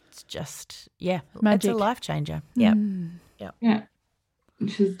 it's just, magic. It's a life changer. Yeah. Yeah.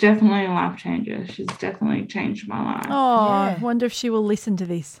 She's definitely a life changer. She's definitely changed my life. Oh, I wonder if she will listen to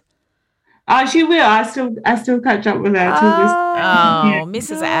this. Oh, she will. I still catch up with her till this.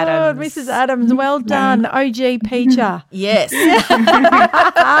 Mrs. Adams. Mrs. Adams, well done. OG Peacher. Yes. And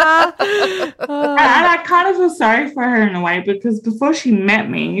I kind of feel sorry for her in a way, because before she met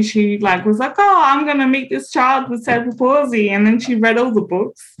me, she was like, oh, I'm going to meet this child with cerebral palsy. And then she read all the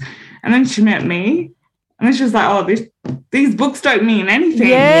books and then she met me. And then she was like, oh, these books don't mean anything.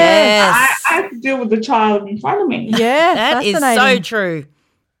 Yes. I have to deal with the child in front of me. Yeah, that is so true.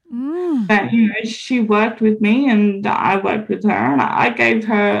 But, she worked with me and I worked with her, and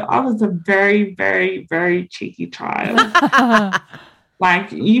I was a very, very, very cheeky child.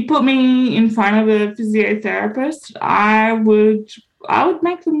 You put me in front of a physiotherapist, I would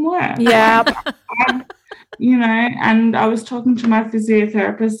make them work. Yeah. And I was talking to my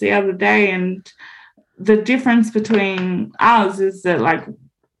physiotherapist the other day, and the difference between ours is that,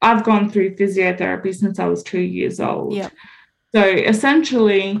 I've gone through physiotherapy since I was 2 years old. Yeah. So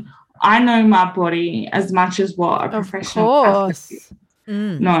essentially, I know my body as much as what a professional athlete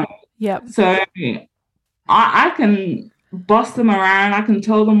knows. Yep. So I can boss them around. I can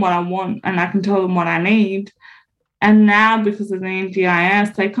tell them what I want and I can tell them what I need. And now, because of the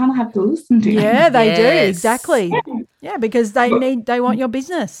NDIS, they kind of have to listen to you. Yeah, they do. Exactly. Yeah, because they want your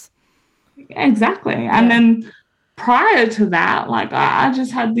business. Exactly. And then prior to that, I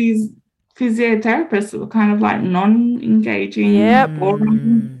just had these physiotherapists that were kind of non-engaging. Yep.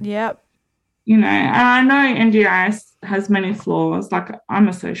 And I know NDIS has many flaws. I'm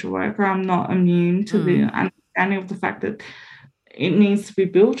a social worker. I'm not immune to the understanding of the fact that it needs to be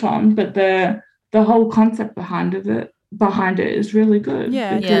built on, but the whole concept behind it is really good.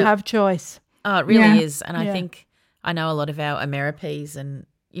 Yeah, to have choice. Oh, it really is. And I think I know a lot of our Ameripees and,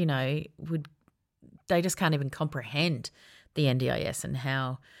 they just can't even comprehend the NDIS and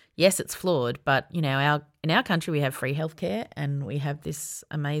how, yes, it's flawed, but, in our country we have free healthcare and we have this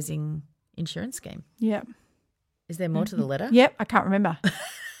amazing insurance scheme. Yep. Is there more to the letter? Yep, I can't remember.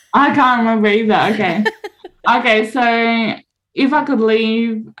 I can't remember either. Okay. Okay, so if I could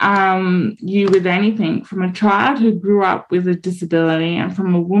leave you with anything from a child who grew up with a disability and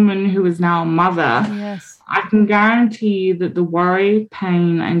from a woman who is now a mother, I can guarantee you that the worry,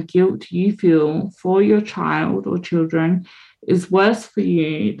 pain and guilt you feel for your child or children is worse for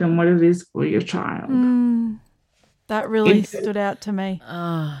you than what it is for your child. That really stood out to me.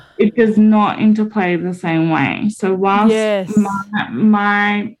 It does not interplay the same way. So whilst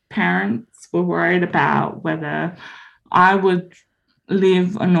my parents were worried about whether I would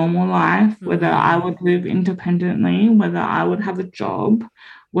live a normal life, whether I would live independently, whether I would have a job,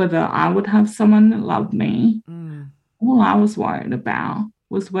 whether I would have someone that loved me, all I was worried about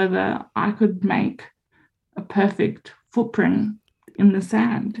was whether I could make a perfect footprint in the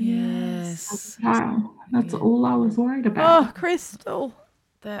sand. Yes. That's all I was worried about. Oh, Crystal.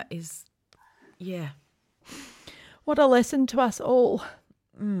 That is, What a lesson to us all.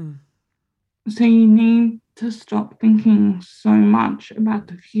 So you need to stop thinking so much about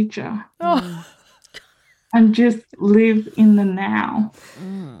the future. And just live in the now.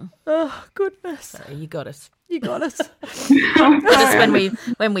 Oh, goodness. So you got us. You got us. Just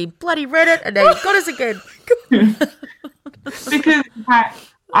when we bloody read it and now you got us again. Because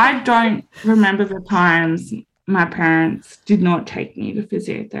I don't remember the times my parents did not take me to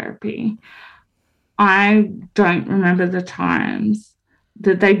physiotherapy. I don't remember the times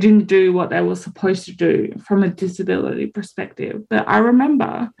that they didn't do what they were supposed to do from a disability perspective. But I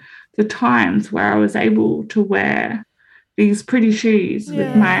remember the times where I was able to wear these pretty shoes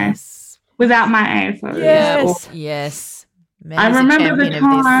without my AFOs. Yes. Yes. Maddie's I remember a the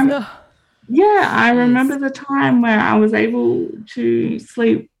champion of time. this. Yeah, I remember the time where I was able to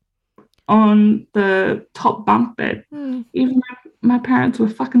sleep on the top bunk bed, even though my parents were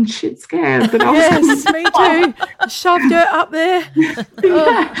fucking shit scared. But I was Yes, me too. Shoved her up there.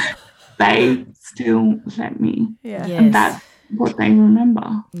 yeah, they still let me. Yeah. Yes. And that's what they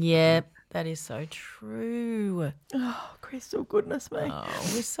remember. Yeah, that is so true. Oh, Crystal, goodness me. Oh,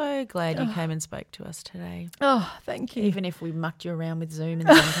 we're so glad you came and spoke to us today. Oh, thank you. Even if we mucked you around with Zoom and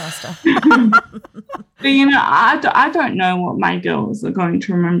Zencaster. But, I don't know what my girls are going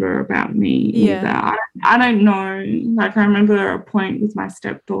to remember about me either. I don't know. Like, I remember a point with my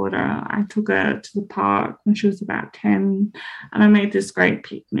stepdaughter. I took her to the park when she was about 10, and I made this great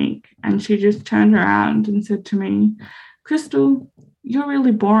picnic. And she just turned around and said to me, Crystal, you're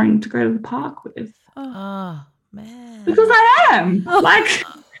really boring to go to the park with. Oh, man. Because I am. Like,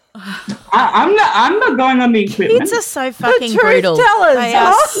 I'm not going on the equipment. Kids are so fucking truth brutal. tellers, They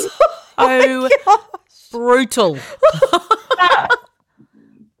are huh? so brutal.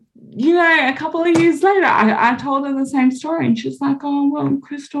 A couple of years later, I told her the same story, and she's like, oh, well,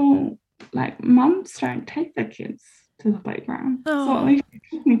 Crystal, like, mums don't take their kids to the playground. So at least you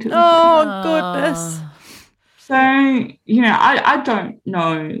took me to the playground. Goodness. So, I don't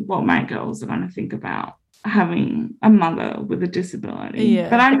know what my girls are going to think about having a mother with a disability. Yeah.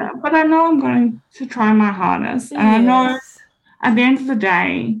 But I know I'm going to try my hardest. And I know at the end of the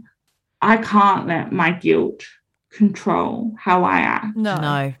day, I can't let my guilt control how I act.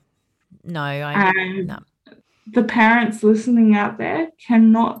 No. The parents listening out there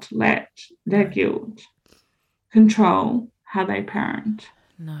cannot let their guilt control how they parent.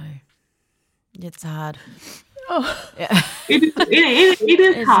 No. It's hard. Oh. Yeah. It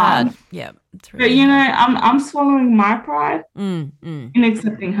is hard. Yeah. It's really But I'm swallowing my pride in in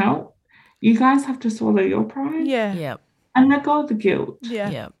accepting help. You guys have to swallow your pride. Yeah. Yeah. And let go of the guilt. Yeah.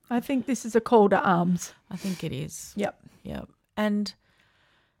 Yeah. I think this is a call to arms. I think it is. Yep. Yep. And,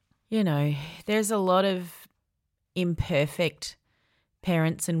 there's a lot of imperfect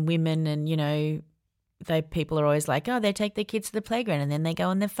parents and women and, people are always like, oh, they take their kids to the playground and then they go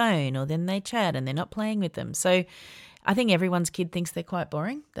on their phone or then they chat and they're not playing with them. So I think everyone's kid thinks they're quite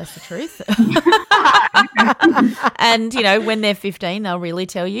boring. That's the truth. And, when they're 15, they'll really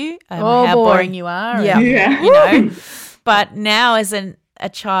tell you how boring you are. Yeah. And, but now as a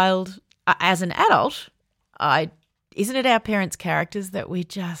child, as an adult, isn't it our parents' characters that we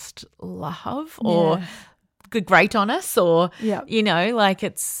just love or grate on us or,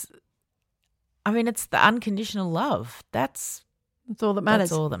 it's the unconditional love. That's all that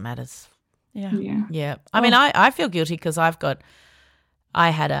matters. That's all that matters. Yeah. Yeah. I feel guilty because I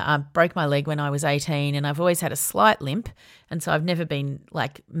broke my leg when I was 18 and I've always had a slight limp. And so I've never been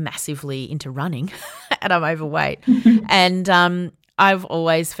like massively into running and I'm overweight. And I've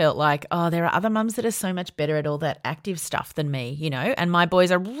always felt like, oh, there are other mums that are so much better at all that active stuff than me, and my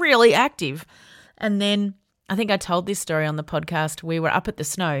boys are really active. And then I think I told this story on the podcast. We were up at the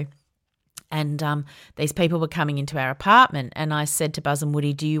Snow and these people were coming into our apartment and I said to Buzz and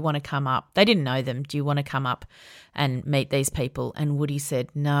Woody, do you want to come up? They didn't know them. Do you want to come up and meet these people? And Woody said,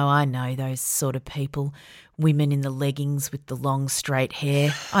 no, I know those sort of people, women in the leggings with the long straight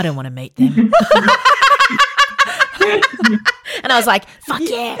hair. I don't want to meet them. And I was like, fuck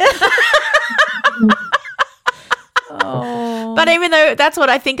yeah. Oh. But even though that's what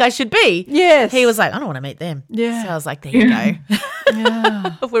I think I should be, yes, he was like, I don't want to meet them. Yeah. So I was like, there you go.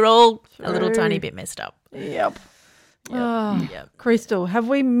 Yeah. We're all a little tiny bit messed up. Yep. Yep. Crystal, have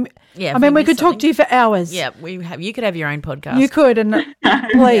we? Yeah. I mean, we could talk to you for hours. Yeah, we have. You could have your own podcast. You could, and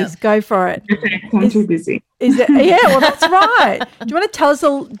please go for it. I'm too busy. Is it? Yeah, well, that's right. Do you want to tell us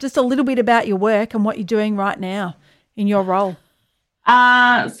just a little bit about your work and what you're doing right now in your role?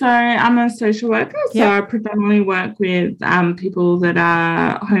 So I'm a social worker. So I predominantly work with people that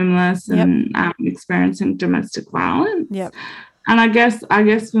are homeless and experiencing domestic violence. Yep. And I guess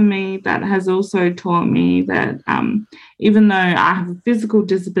for me, that has also taught me that even though I have a physical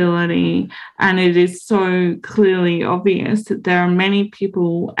disability and it is so clearly obvious that there are many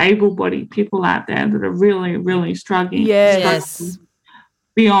people, able-bodied people out there that are really, really struggling. Yes.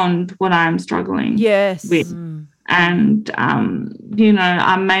 Beyond what I'm struggling with. And,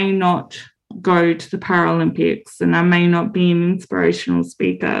 I may not go to the Paralympics and I may not be an inspirational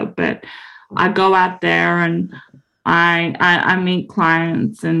speaker, but I go out there and I meet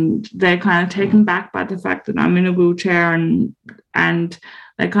clients and they're kind of taken back by the fact that I'm in a wheelchair and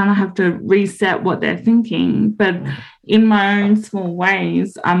they kind of have to reset what they're thinking. But in my own small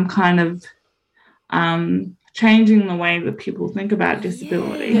ways, I'm kind of changing the way that people think about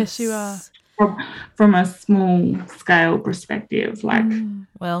disability. Yes, you are. from a small scale perspective. Like,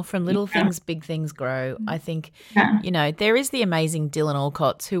 well, from little things, big things grow. I think, Yeah. you know, there is the amazing Dylan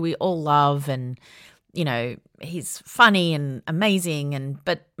Alcott, who we all love, and, you know, he's funny and amazing,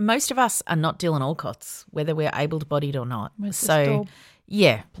 but most of us are not Dylan Alcotts, whether we're able-bodied or not. We're just So, all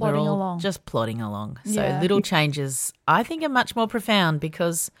yeah, plodding we're all along. just plodding along. So Yeah. little changes, I think, are much more profound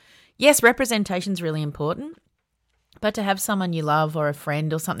because, yes, representation's really important, but to have someone you love or a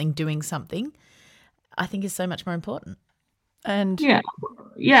friend or something doing something, I think is so much more important. And Yeah,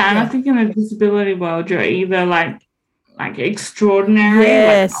 and I think in the disability world, you're either like extraordinary,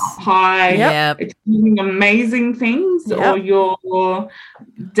 Yes. like high, Yep. achieving amazing things, Yep. or you're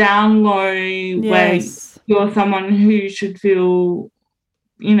down low, where yes. you're someone who should feel,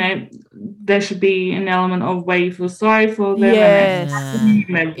 you know, there should be an element of where you feel sorry for them, Yes. and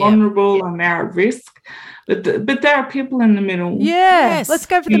they're vulnerable and they're at risk. But there are people in the middle. Yeah. Yes. Let's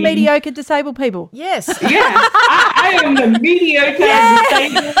go for the Yeah. mediocre disabled people. Yes. Yeah, I am the mediocre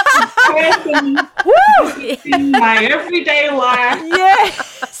disabled person in my everyday life.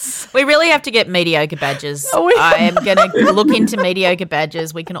 Yes. We really have to get mediocre badges. Oh, we- I am going to look into mediocre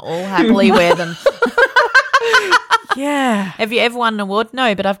badges. We can all happily wear them. Yeah. Have you ever won an award?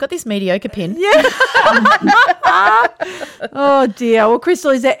 No, but I've got this mediocre pin. Yeah. Oh, dear. Well,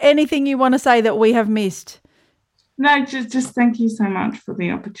 Crystal, is there anything you want to say that we have missed? No, just thank you so much for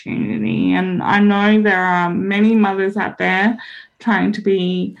the opportunity. And I know there are many mothers out there trying to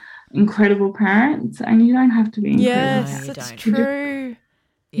be incredible parents, and you don't have to be incredible. Yes, you that's don't. true.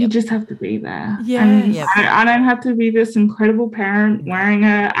 You just have to be there. Yes. And Yep. I don't have to be this incredible parent wearing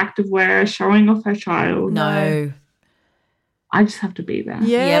her activewear, showing off her child. No. I just have to be there.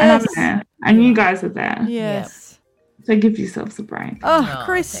 Yes. And I'm there. And you guys are there. Yes. So give yourselves a break. Oh, Oh,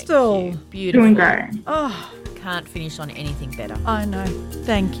 Crystal. thank you. Beautiful. Doing great. Oh, Can't finish on anything better. I know.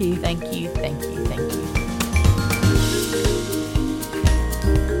 Thank you. Thank you, thank you, thank you.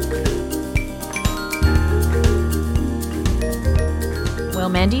 Well,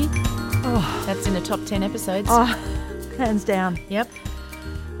 Mandy, that's in the top 10 episodes. Oh, hands down. Yep.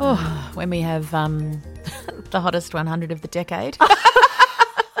 Oh, When we have the hottest 100 of the decade.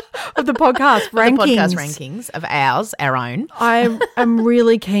 of the podcast The rankings. podcast rankings of ours, our own. I am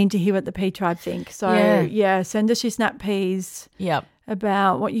really keen to hear what the P Tribe think. So, Yeah. yeah, send us your snap peas Yep.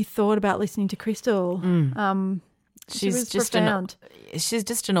 about what you thought about listening to Crystal. She was profound. She's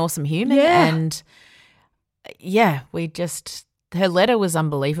just an awesome human. Yeah. And yeah, her letter was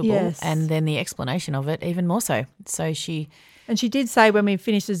unbelievable. Yes. And then the explanation of it even more so. So she, And she did say when we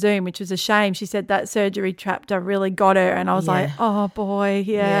finished the Zoom, which was a shame, she said that surgery trapdoor really got her. And I was like, oh, boy,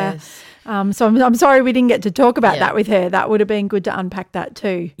 yeah. yes. So I'm sorry we didn't get to talk about Yeah. that with her. That would have been good to unpack that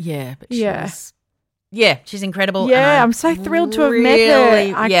too. Yeah, but Yeah. she's incredible. and Yeah, I I'm so thrilled to have met her.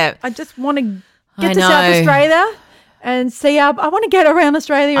 really- I just want to I get to South know. Australia and see I want to get around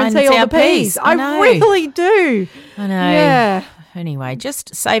Australia and And see see all our the peas. peas. I know. really do. I know. Yeah. Anyway,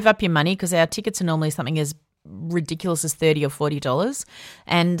 just save up your money because our tickets are normally something as ridiculous as $30 or $40,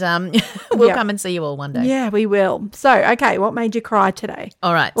 and we'll Yep. come and see you all one day. Yeah, we will. So, okay, what made you cry today?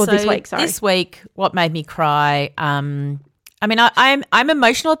 All right. Or so this week, sorry. This week, what made me cry? I mean, I'm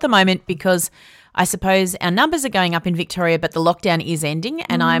emotional at the moment because I suppose our numbers are going up in Victoria, but the lockdown is ending,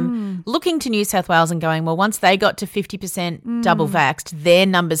 and I'm looking to New South Wales and going, well, once they got to 50% double vaxxed, their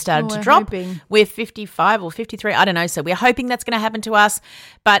numbers started to we're drop. hoping. We're 55 or 53, I don't know. So we're hoping that's going to happen to us.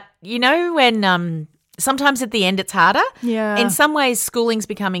 But you know when sometimes at the end it's harder. Yeah. In some ways, schooling's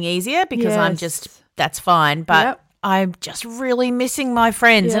becoming easier because I'm Yes. just that's fine, but. Yep. I'm just really missing my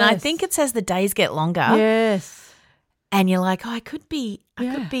friends. And I Yes. think it's as the days get longer Yes. and you're like, oh, I could be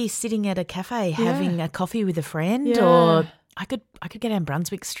sitting at a cafe having a coffee with a friend, Yeah. or I could get down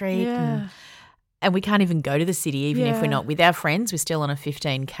Brunswick Street Yeah. and we can't even go to the city even if Yeah. we're not with our friends. We're still on a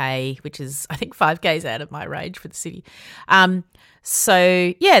 15K, which is I think 5Ks out of my range for the city.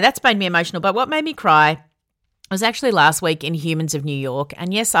 So yeah, that's made me emotional. But what made me cry was actually last week in Humans of New York.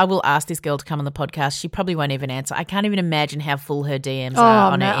 And yes, I will ask this girl to come on the podcast. She probably won't even answer. I can't even imagine how full her DMs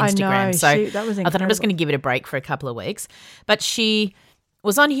are on her I Instagram. know. So That was I thought I'm just incredible. going to give it a break for a couple of weeks. But she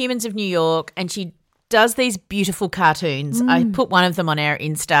was on Humans of New York and she does these beautiful cartoons. I put one of them on our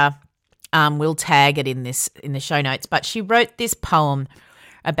Insta. We'll tag it in the show notes. But she wrote this poem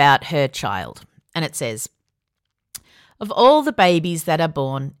about her child. And it says, "Of all the babies that are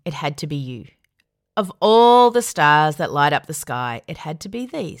born, it had to be you. Of all the stars that light up the sky, it had to be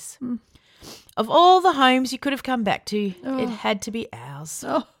these. Of all the homes you could have come back to, it had to be ours.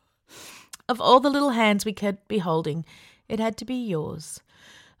 Oh. Of all the little hands we could be holding, it had to be yours.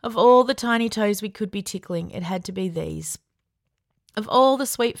 Of all the tiny toes we could be tickling, it had to be these. Of all the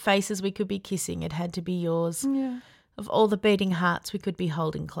sweet faces we could be kissing, it had to be yours. Yeah. Of all the beating hearts we could be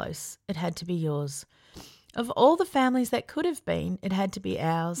holding close, it had to be yours. Of all the families that could have been, it had to be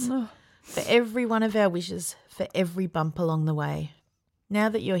ours. For every one of our wishes, for every bump along the way. Now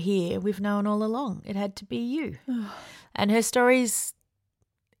that you're here, we've known all along, it had to be you. And her story's,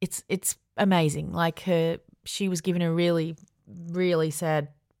 it's amazing. Like she was given a really, really sad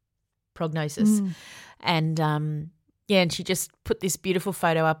prognosis. And and she just put this beautiful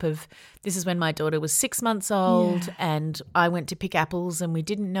photo up of, this is when my daughter was 6 months old and I went to pick apples and we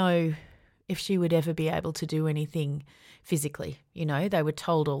didn't know if she would ever be able to do anything physically. You know, they were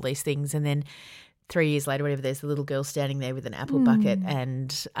told all these things, and then 3 years later, whatever, there's the little girl standing there with an apple bucket,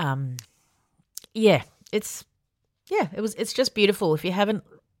 and it's just beautiful. If you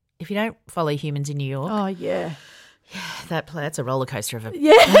don't follow Humans in New York, Oh, yeah. that's a roller coaster of a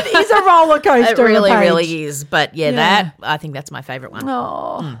Yeah, it is a roller coaster. it really, of a page. really is. But that I think that's my favourite one.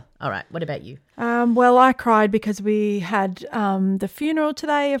 Oh. All right, what about you? Well, I cried because we had the funeral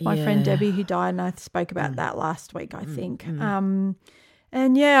today of my friend Debbie who died, and I spoke about that last week, I think. And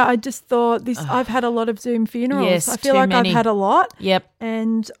I just thought I've had a lot of Zoom funerals. Yes, I feel too like many. I've had a lot. Yep.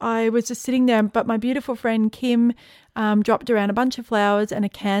 And I was just sitting there, but my beautiful friend Kim dropped around a bunch of flowers and a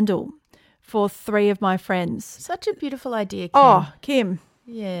candle for 3 of my friends. Such a beautiful idea, Kim. Oh, Kim.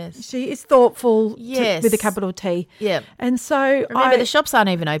 Yes. She is thoughtful Yes. with a capital T. Yep. And so Remember, the shops aren't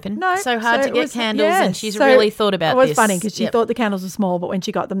even open. No, so hard so to it get was- candles, yes. and she's So really thought about this. It was funny because she thought the candles were small, but when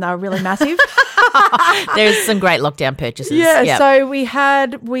she got them, they were really massive. There's some great lockdown purchases. Yeah, Yep. so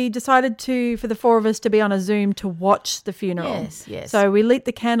we decided for the 4 of us to be on a Zoom to watch the funeral. Yes, yes. So we lit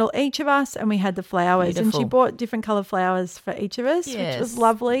the candle, each of us, and we had the flowers. And she Beautiful. bought different coloured flowers for each of us, which was Yes.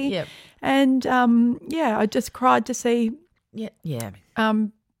 lovely. Yep. And I just cried to see Yeah.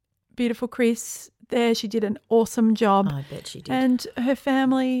 beautiful Chris there. She did an awesome job. I bet she did. And her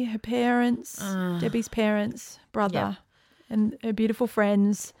family, her parents, Debbie's parents, brother, and her beautiful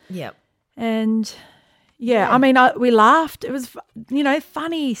friends. Yep. And I mean, we laughed. It was,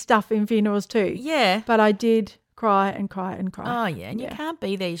 funny stuff in funerals too. Yeah. But I did cry and cry and cry. Oh, yeah. And you can't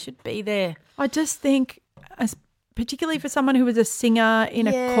be there. You should be there. I just think, particularly for someone who was a singer in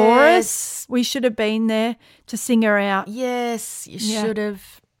a Yes. chorus, we should have been there to sing her out. Yes, you Yeah. should have.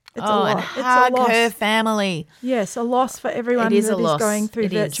 It's a and lot. It's a hug loss. her family. Yes, a loss for everyone It is that a loss. going through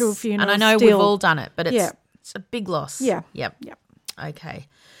It virtual is. funerals. And I know still. we've all done it, but it's a big loss. Yeah. Yep. Yep. Okay.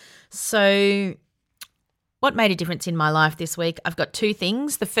 So what made a difference in my life this week? I've got 2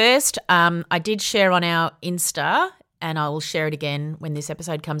 things. The first, I did share on our Insta, and I will share it again when this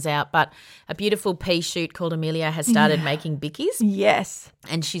episode comes out, but a beautiful pea shoot called Amelia has started making bickies, Yes.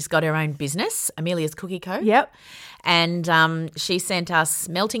 and she's got her own business, Amelia's Cookie Co. Yep. And she sent us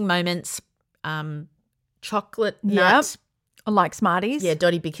Melting Moments, chocolate nut, I like Smarties. yeah,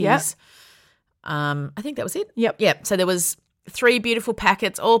 Dotty Bickies. Yep. I think that was it. Yep. Yep. So there was 3 beautiful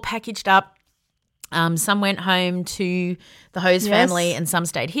packets, all packaged up. Some went home to the Hose Yes. family, and some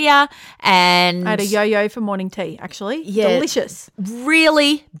stayed here. And I had a yo-yo for morning tea, actually. Yeah. Delicious.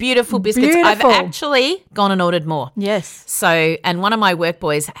 really beautiful biscuits. Beautiful. I've actually gone and ordered more. Yes. So, and one of my work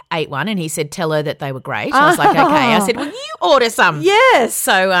boys ate one, and he said, "Tell her that they were great." I was like, "Okay." I said, "Well, you order some." Yes.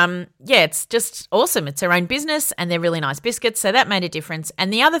 So, it's just awesome. It's her own business, and they're really nice biscuits. So that made a difference.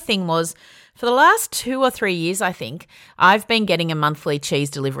 And the other thing was, for the last 2 or 3 years, I think, I've been getting a monthly cheese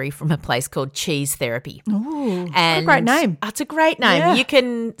delivery from a place called Cheese Therapy. Ooh, And what a great name. It's a great name. Yeah. You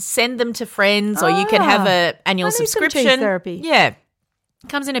can send them to friends, or you can have a annual I need some subscription. Cheese Therapy. Yeah. It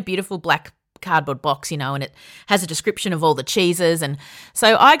comes in a beautiful black cardboard box, and it has a description of all the cheeses. And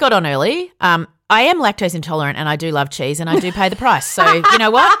so I got on early. I am lactose intolerant, and I do love cheese, and I do pay the price. So you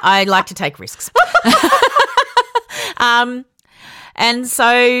know what? I like to take risks. And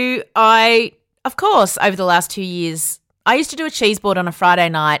so of course, over the last 2 years, I used to do a cheese board on a Friday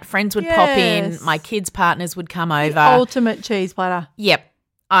night. Friends would pop in. Yes. My kids' partners would come over. Ultimate cheese platter. Yep.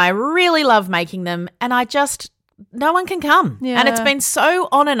 I really love making them, and no one can come. Yeah. And it's been so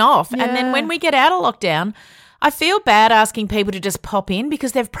on and off. And then Yeah. when we get out of lockdown, I feel bad asking people to just pop in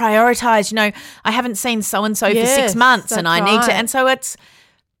because they've prioritised, I haven't seen so-and-so for 6 Yes, months, and that's I need to. right. And so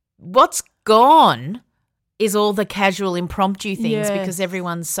what's gone is all the casual impromptu things Yes. because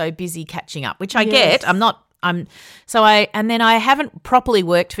everyone's so busy catching up, which I Yes. get. And then I haven't properly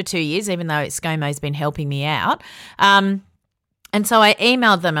worked for 2 years, even though ScoMo's been helping me out. And so I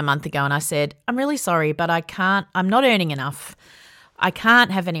emailed them a month ago and I said, "I'm really sorry, but I'm not earning enough. I can't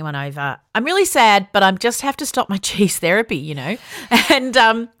have anyone over. I'm really sad, but I just have to stop my cheese therapy, And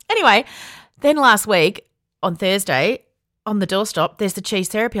anyway, then last week on Thursday, on the doorstop, there's the cheese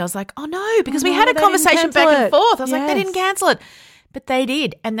therapy. I was like, oh no, because we had a they didn't conversation back cancel and it. forth. I was like, they Yes. didn't cancel it. But they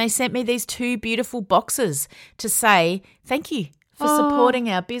did, and they sent me these 2 beautiful boxes to say thank you for supporting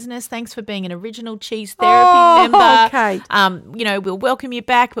our business. Thanks for being an original cheese therapy member. Kate. We'll welcome you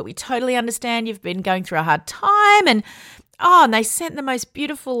back, but we totally understand you've been going through a hard time. And they sent the most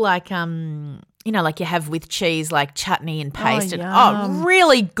beautiful, like you have with cheese, like chutney and paste. Yum.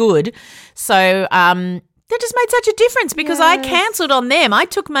 Really good. So that just made such a difference because I cancelled on them. I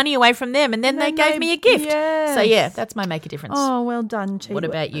took money away from them and then they gave me a gift. Yes. So, yeah, that's my make a difference. Oh, well done, Chi. What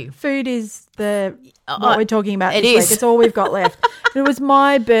about you? Food is what we're talking about it this is. week. It's all we've got left. It was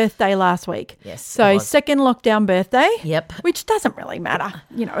my birthday last week. Yes, So it was. second lockdown birthday. Yep. Which doesn't really matter.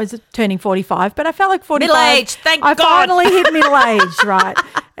 I was turning 45, but I felt like 45. Middle-aged, thank I God. finally hit middle-aged, right.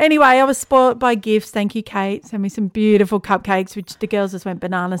 Anyway, I was spoiled by gifts. Thank you, Kate. Sent me some beautiful cupcakes, which the girls just went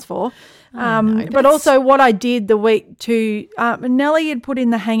bananas for. But also what I did the week to Nellie had put in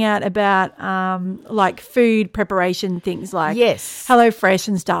the hangout about like food preparation things like HelloFresh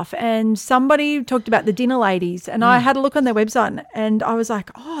and stuff. And somebody talked about the dinner ladies and I had a look on their website and I was like,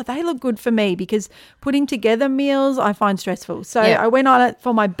 oh, they look good for me because putting together meals I find stressful. So I went on it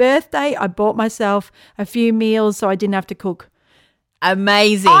for my birthday. I bought myself a few meals so I didn't have to cook.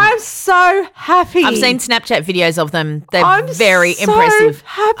 Amazing. I'm so happy. I've seen Snapchat videos of them. They're I'm very so impressive.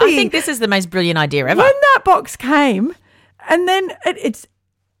 happy. I think this is the most brilliant idea ever. When that box came and then it's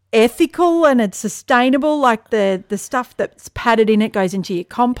ethical and it's sustainable, like the stuff that's padded in it goes into your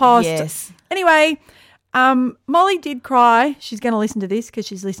compost. Yes. Anyway, Molly did cry. She's going to listen to this because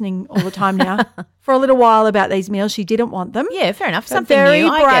she's listening all the time now for a little while about these meals. She didn't want them. Yeah, fair enough. But Something very new.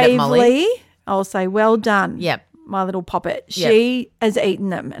 I get it, Molly. bravely, I'll say, well done. Yep. My little poppet. Yep. She has eaten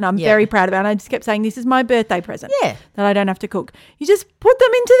them and I'm very proud of her. And I just kept saying, this is my birthday present. Yeah. That I don't have to cook. You just put them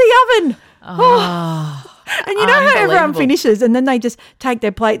into the oven. Oh. And you know how everyone Unbelievable. finishes and then they just take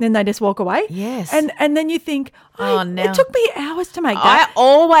their plate and then they just walk away? Yes. And then you think, it took me hours to make that. I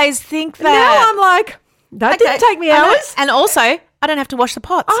always think that. Now I'm like, that didn't take me hours. And also, I don't have to wash the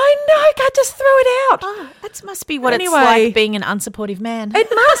pots. I know, I just threw it out. Oh, that must be what it's Anyway. like being an unsupportive man. It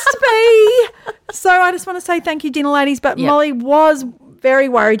must be. So I just want to say thank you, dinner ladies. But Molly was very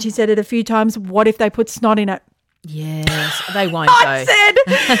worried. She said it a few times. What if they put snot in it? Yes, they won't I go.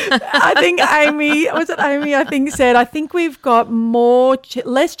 said, I think Amy, I think said, I think we've got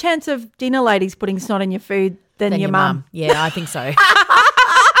less chance of dinner ladies putting snot in your food than your mum. Yeah, I think so.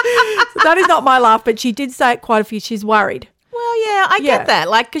 So that is not my laugh, but she did say it quite a few. She's worried. Well, yeah, I get that.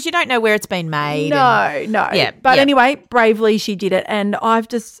 Like, because you don't know where it's been made. No. Yeah, But yeah. anyway, bravely she did it. And I've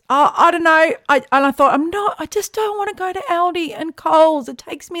just, I don't know. I thought, I just don't want to go to Aldi and Coles. It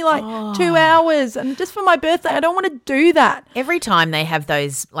takes me like 2 hours. And just for my birthday, I don't want to do that. Every time they have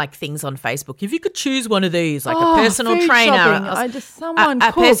those like things on Facebook, if you could choose one of these, like a personal food trainer, shopping. Someone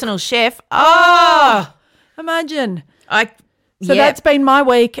a cook. personal chef. Oh, Imagine. So that's been my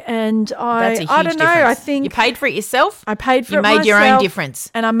week, and that's a I huge don't know. difference. I think you paid for it yourself. I paid for you it made your own myself,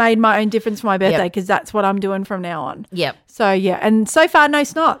 difference, and I made my own difference for my birthday Yep. because that's what I'm doing from now on. Yep. So yeah, and so far no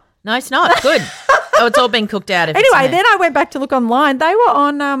snot. No, it's not good. It's all been cooked out. Anyway, then I went back to look online. They were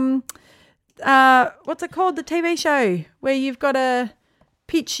on what's it called? The TV show where you've got to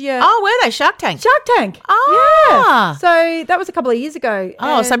pitch your were they Shark Tank? Shark Tank. Ah. Yeah. So that was a couple of years ago.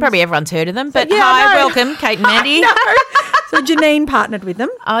 Oh, so and- probably everyone's heard of them. But yeah, hi, I know. welcome, Kate and Mandy. So Janine partnered with them.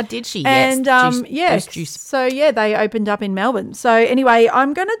 Oh, did she? And yes. Juice. so yeah, they opened up in Melbourne. So anyway,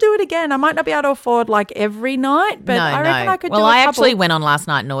 I'm going to do it again. I might not be able to afford like every night, but I reckon I could do a couple. I actually went on last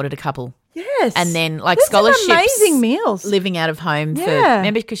night and ordered a couple. Yes. And then like There's some scholarships. amazing meals. Living out of home for, Yeah.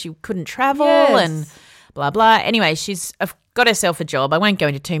 remember, because she couldn't travel Yes. and blah, blah. Anyway, she's got herself a job. I won't go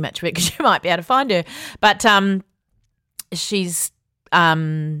into too much of it because you might be able to find her. But she's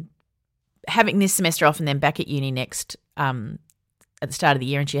having this semester off and then back at uni next at the start of the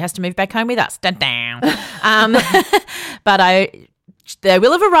year, and she has to move back home with us. Dun-dun. But they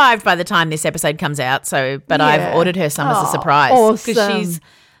will have arrived by the time this episode comes out. But I've ordered her some as a surprise awesome. she's,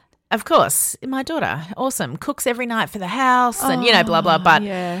 of course, my daughter, awesome, cooks every night for the house and blah blah. But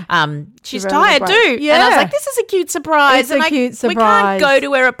yeah. she's really tired great. too. Yeah. And I was like, this is a cute surprise. It's a cute We can't surprise. go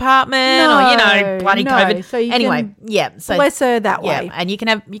to her apartment or bloody no. COVID. So you anyway, can yeah. So bless her that way. yeah, and you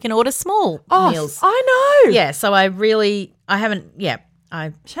can order small Oh, meals. I know. Yeah. So I haven't. Yeah.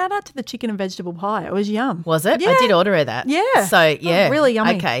 Shout out to the chicken and vegetable pie. It was yum. Was it? Yeah. I did order her that. Yeah. So, yeah. really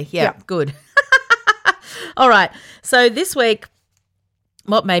yummy. Okay, yeah, Yeah. good. All right. So this week,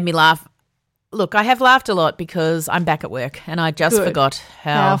 what made me laugh? Look, I have laughed a lot because I'm back at work and I just Good. forgot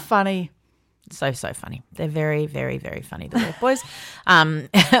How funny. so funny. They're very, very, very funny, the work boys.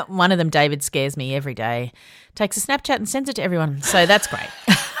 One of them, David, scares me every day. Takes a Snapchat and sends it to everyone. So that's great.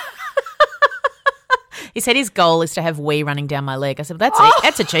 He said his goal is to have wee running down my leg. I said, well,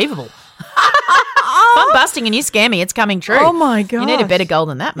 that's achievable. If I'm busting and you scare me, it's coming true. Oh, my God. You need a better goal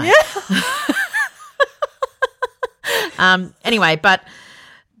than that, mate. Yeah. Anyway, but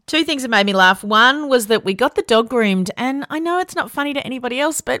two things that made me laugh. One was that we got the dog groomed, and I know it's not funny to anybody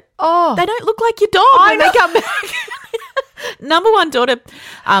else, but they don't look like your dog when they come back. Number one daughter,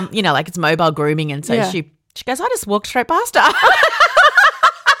 like it's mobile grooming, and so she goes, I just walked straight past her.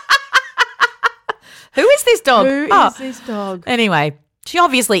 Who is this dog? Who is this dog? Anyway, she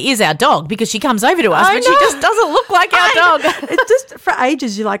obviously is our dog because she comes over to us, but she just doesn't look like our dog. It's just for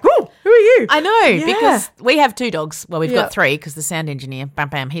ages you're like, oh, who are you? I know, because we have two dogs. Well, we've got three because the sound engineer,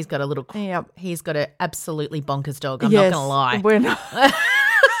 bam, he's got a little, he's got an absolutely bonkers dog. I'm not going to lie. We're not.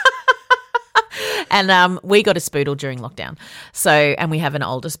 And we got a spoodle during lockdown. So, and we have an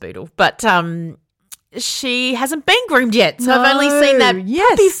older spoodle. But she hasn't been groomed yet. So I've only seen that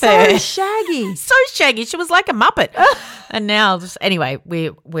puppy fur. So shaggy. So shaggy. She was like a Muppet. And now, anyway,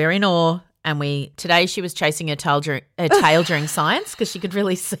 we're in awe. And today she was chasing her tail during science because she could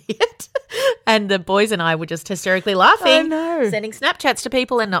really see it. And the boys and I were just hysterically laughing, sending Snapchats to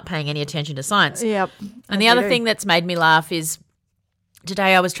people and not paying any attention to science. Yep. And the other thing that's made me laugh is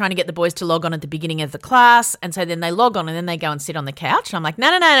today I was trying to get the boys to log on at the beginning of the class, and so then they log on and then they go and sit on the couch. And I'm like, no,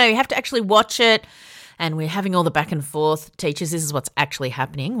 you have to actually watch it. And we're having all the back and forth. Teachers, this is what's actually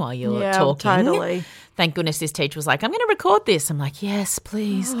happening while you're talking. Totally. Thank goodness this teacher was like, I'm going to record this. I'm like, yes,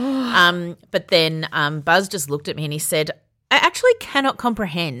 please. But then Buzz just looked at me and he said, I actually cannot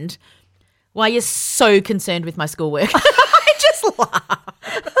comprehend why you're so concerned with my schoolwork. I just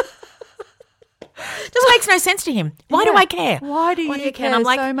laughed. Just makes no sense to him. Why do I care? Why do you care I'm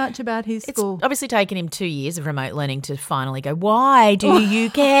like, so much about his school? It's obviously taken him 2 years of remote learning to finally go, why do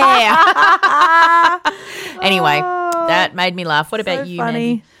you care? Anyway, that made me laugh. What about you, funny.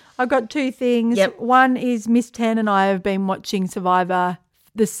 Mandy? I've got two things. Yep. One is Miss Tan and I have been watching Survivor,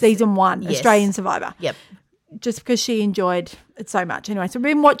 the season 1, Australian Survivor. Yep. Just because she enjoyed it so much. Anyway, so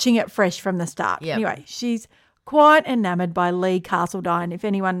we've been watching it fresh from the start. Yep. Anyway, she's quite enamoured by Lee Castledine. If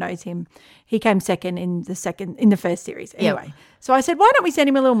anyone knows him, he came second in the first series. Anyway, so I said, why don't we send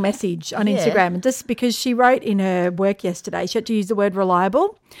him a little message on Instagram? And just because she wrote in her work yesterday, she had to use the word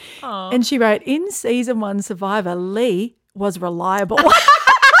reliable. Aww. And she wrote, in season 1 Survivor, Lee was reliable.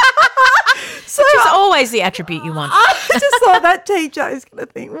 Which is always the attribute you want. I just thought that teacher is going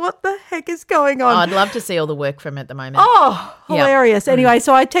to think, what the heck is going on? Oh, I'd love to see all the work from it at the moment. Oh, hilarious. Yep. Anyway,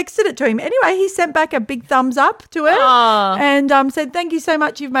 so I texted it to him. Anyway, he sent back a big thumbs up to her and said, thank you so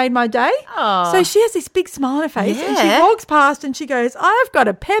much. You've made my day. Oh. So she has this big smile on her face and she walks past and she goes, I've got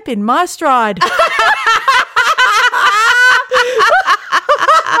a pep in my stride.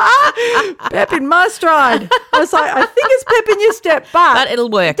 Pep in my stride. I was like, I think it's pep in your step, but it'll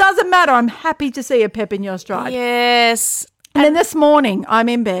work. Doesn't matter. I'm happy to see a pep in your stride. Yes. And then this morning, I'm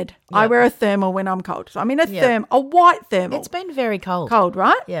in bed. Yep. I wear a thermal when I'm cold. So I'm in a white thermal. It's been very cold. Cold,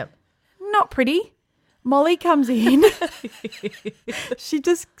 right? Yep. Not pretty. Molly comes in. She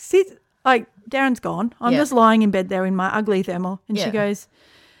just sits, like, Darren's gone. I'm just lying in bed there in my ugly thermal. And she goes,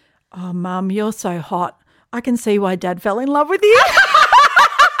 oh, Mum, you're so hot. I can see why Dad fell in love with you.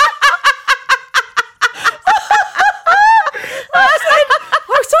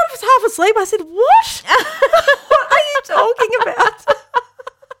 I sort of was half asleep. I said, what? What are you talking about?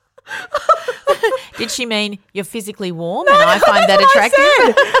 Did she mean you're physically warm and I find that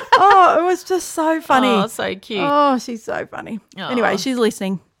attractive? Oh, it was just so funny. Oh, so cute. Oh, she's so funny. Oh. Anyway, she's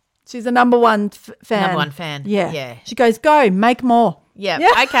listening. She's a number one fan. Number one fan. Yeah. She goes, go, make more. Yeah.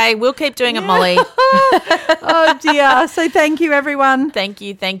 Okay, we'll keep doing it, Molly. Oh, dear. So thank you, everyone. Thank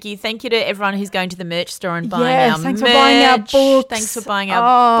you. Thank you to everyone who's going to the merch store and buying our merch. Thanks for buying our books. Thanks for buying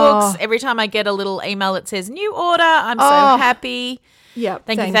our books. Every time I get a little email that says new order, I'm so happy. Yeah,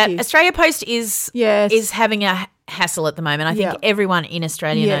 thank you for that. Australia Post is having a hassle at the moment. I think everyone in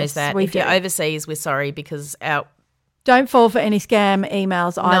Australia knows that. If you're overseas, we're sorry because our... Don't fall for any scam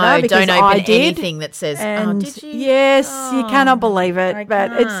emails either. No, don't open anything that says, did you? Yes, you cannot believe it.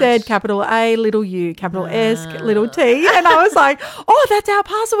 But it said capital A, little U, capital S, little T. And I was like, oh, that's our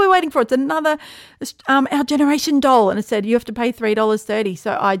parcel we're waiting for. It's another Our Generation doll. And it said, you have to pay $3.30.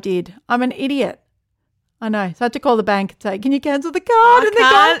 So I did. I'm an idiot. I know. So I had to call the bank and say, can you cancel the card? And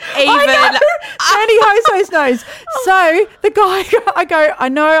Sandy Hosos knows. So the guy, I go, I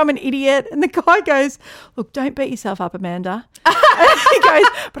know I'm an idiot. And the guy goes, look, don't beat yourself up, Amanda. He goes,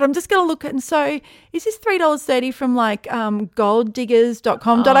 but I'm just going to look at, and so is this $3.30 from like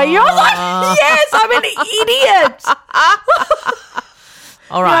golddiggers.com.au? I was like, yes, I'm an idiot.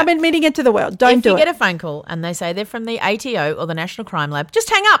 All right. I'm admitting it to the world. Don't if do you it. get a phone call and they say they're from the ATO or the National Crime Lab, just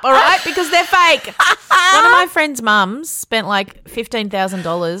hang up, all right? Because they're fake. One of my friend's mums spent like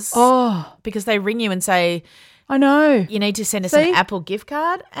 $15,000 because they ring you and say, I know. you need to send us See? an Apple gift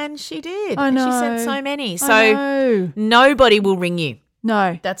card, and she did. I know. She sent so many. I So know. nobody will ring you.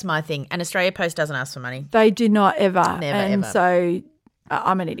 No, That's my thing. And Australia Post doesn't ask for money. they do not ever. Never, and ever. so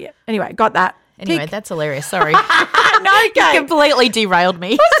I'm an idiot. Anyway, got that. Anyway, Tick. that's hilarious. Sorry. No, You okay. completely derailed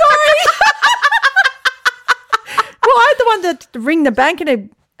me. Sorry. Well, I'm the one to ring the bank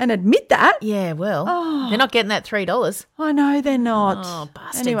and admit that. Yeah, well, they're not getting that $3. I know they're not. Oh,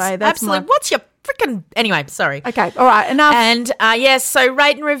 bastards. Anyway, that's Absolutely. my... What's your freaking... Anyway, sorry. Okay, all right, enough. And yes, so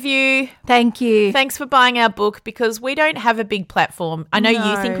rate and review. Thank you. Thanks for buying our book, because we don't have a big platform. I know you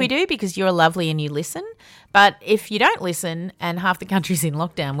No. think we do because you're lovely and you listen. But if you don't listen and half the country's in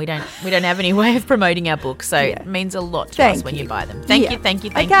lockdown, we don't have any way of promoting our book. So it means a lot to Thank us when you you. buy them. Thank Yeah. you, thank you.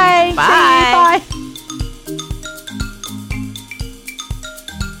 Okay, Bye. see you. Bye.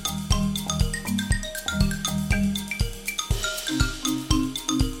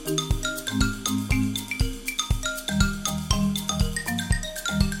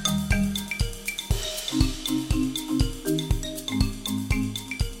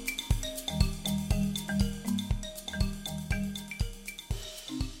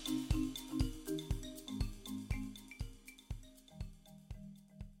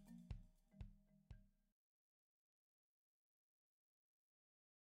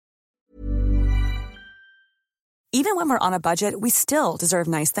 Even when we're on a budget, we still deserve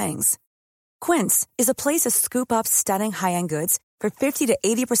nice things. Quince is a place to scoop up stunning high-end goods for 50 to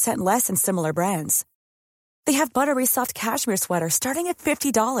 80% less than similar brands. They have buttery soft cashmere sweaters starting at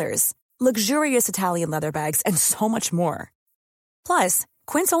 $50, luxurious Italian leather bags, and so much more. Plus,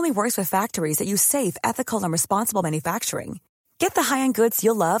 Quince only works with factories that use safe, ethical, and responsible manufacturing. Get the high-end goods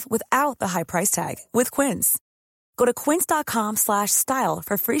you'll love without the high price tag with Quince. Go to quince.com/style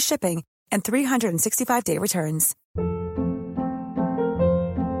for free shipping and 365-day returns.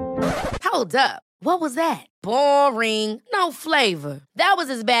 Hold up. What was that? Boring. No flavor. That was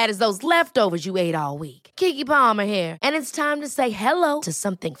as bad as those leftovers you ate all week. Keke Palmer here, and it's time to say hello to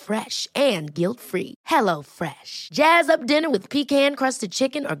something fresh and guilt-free. Hello Fresh. Jazz up dinner with pecan-crusted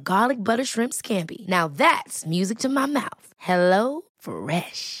chicken or garlic butter shrimp scampi. Now that's music to my mouth. Hello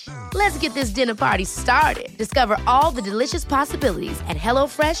Fresh. Let's get this dinner party started. Discover all the delicious possibilities at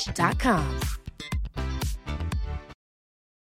hellofresh.com.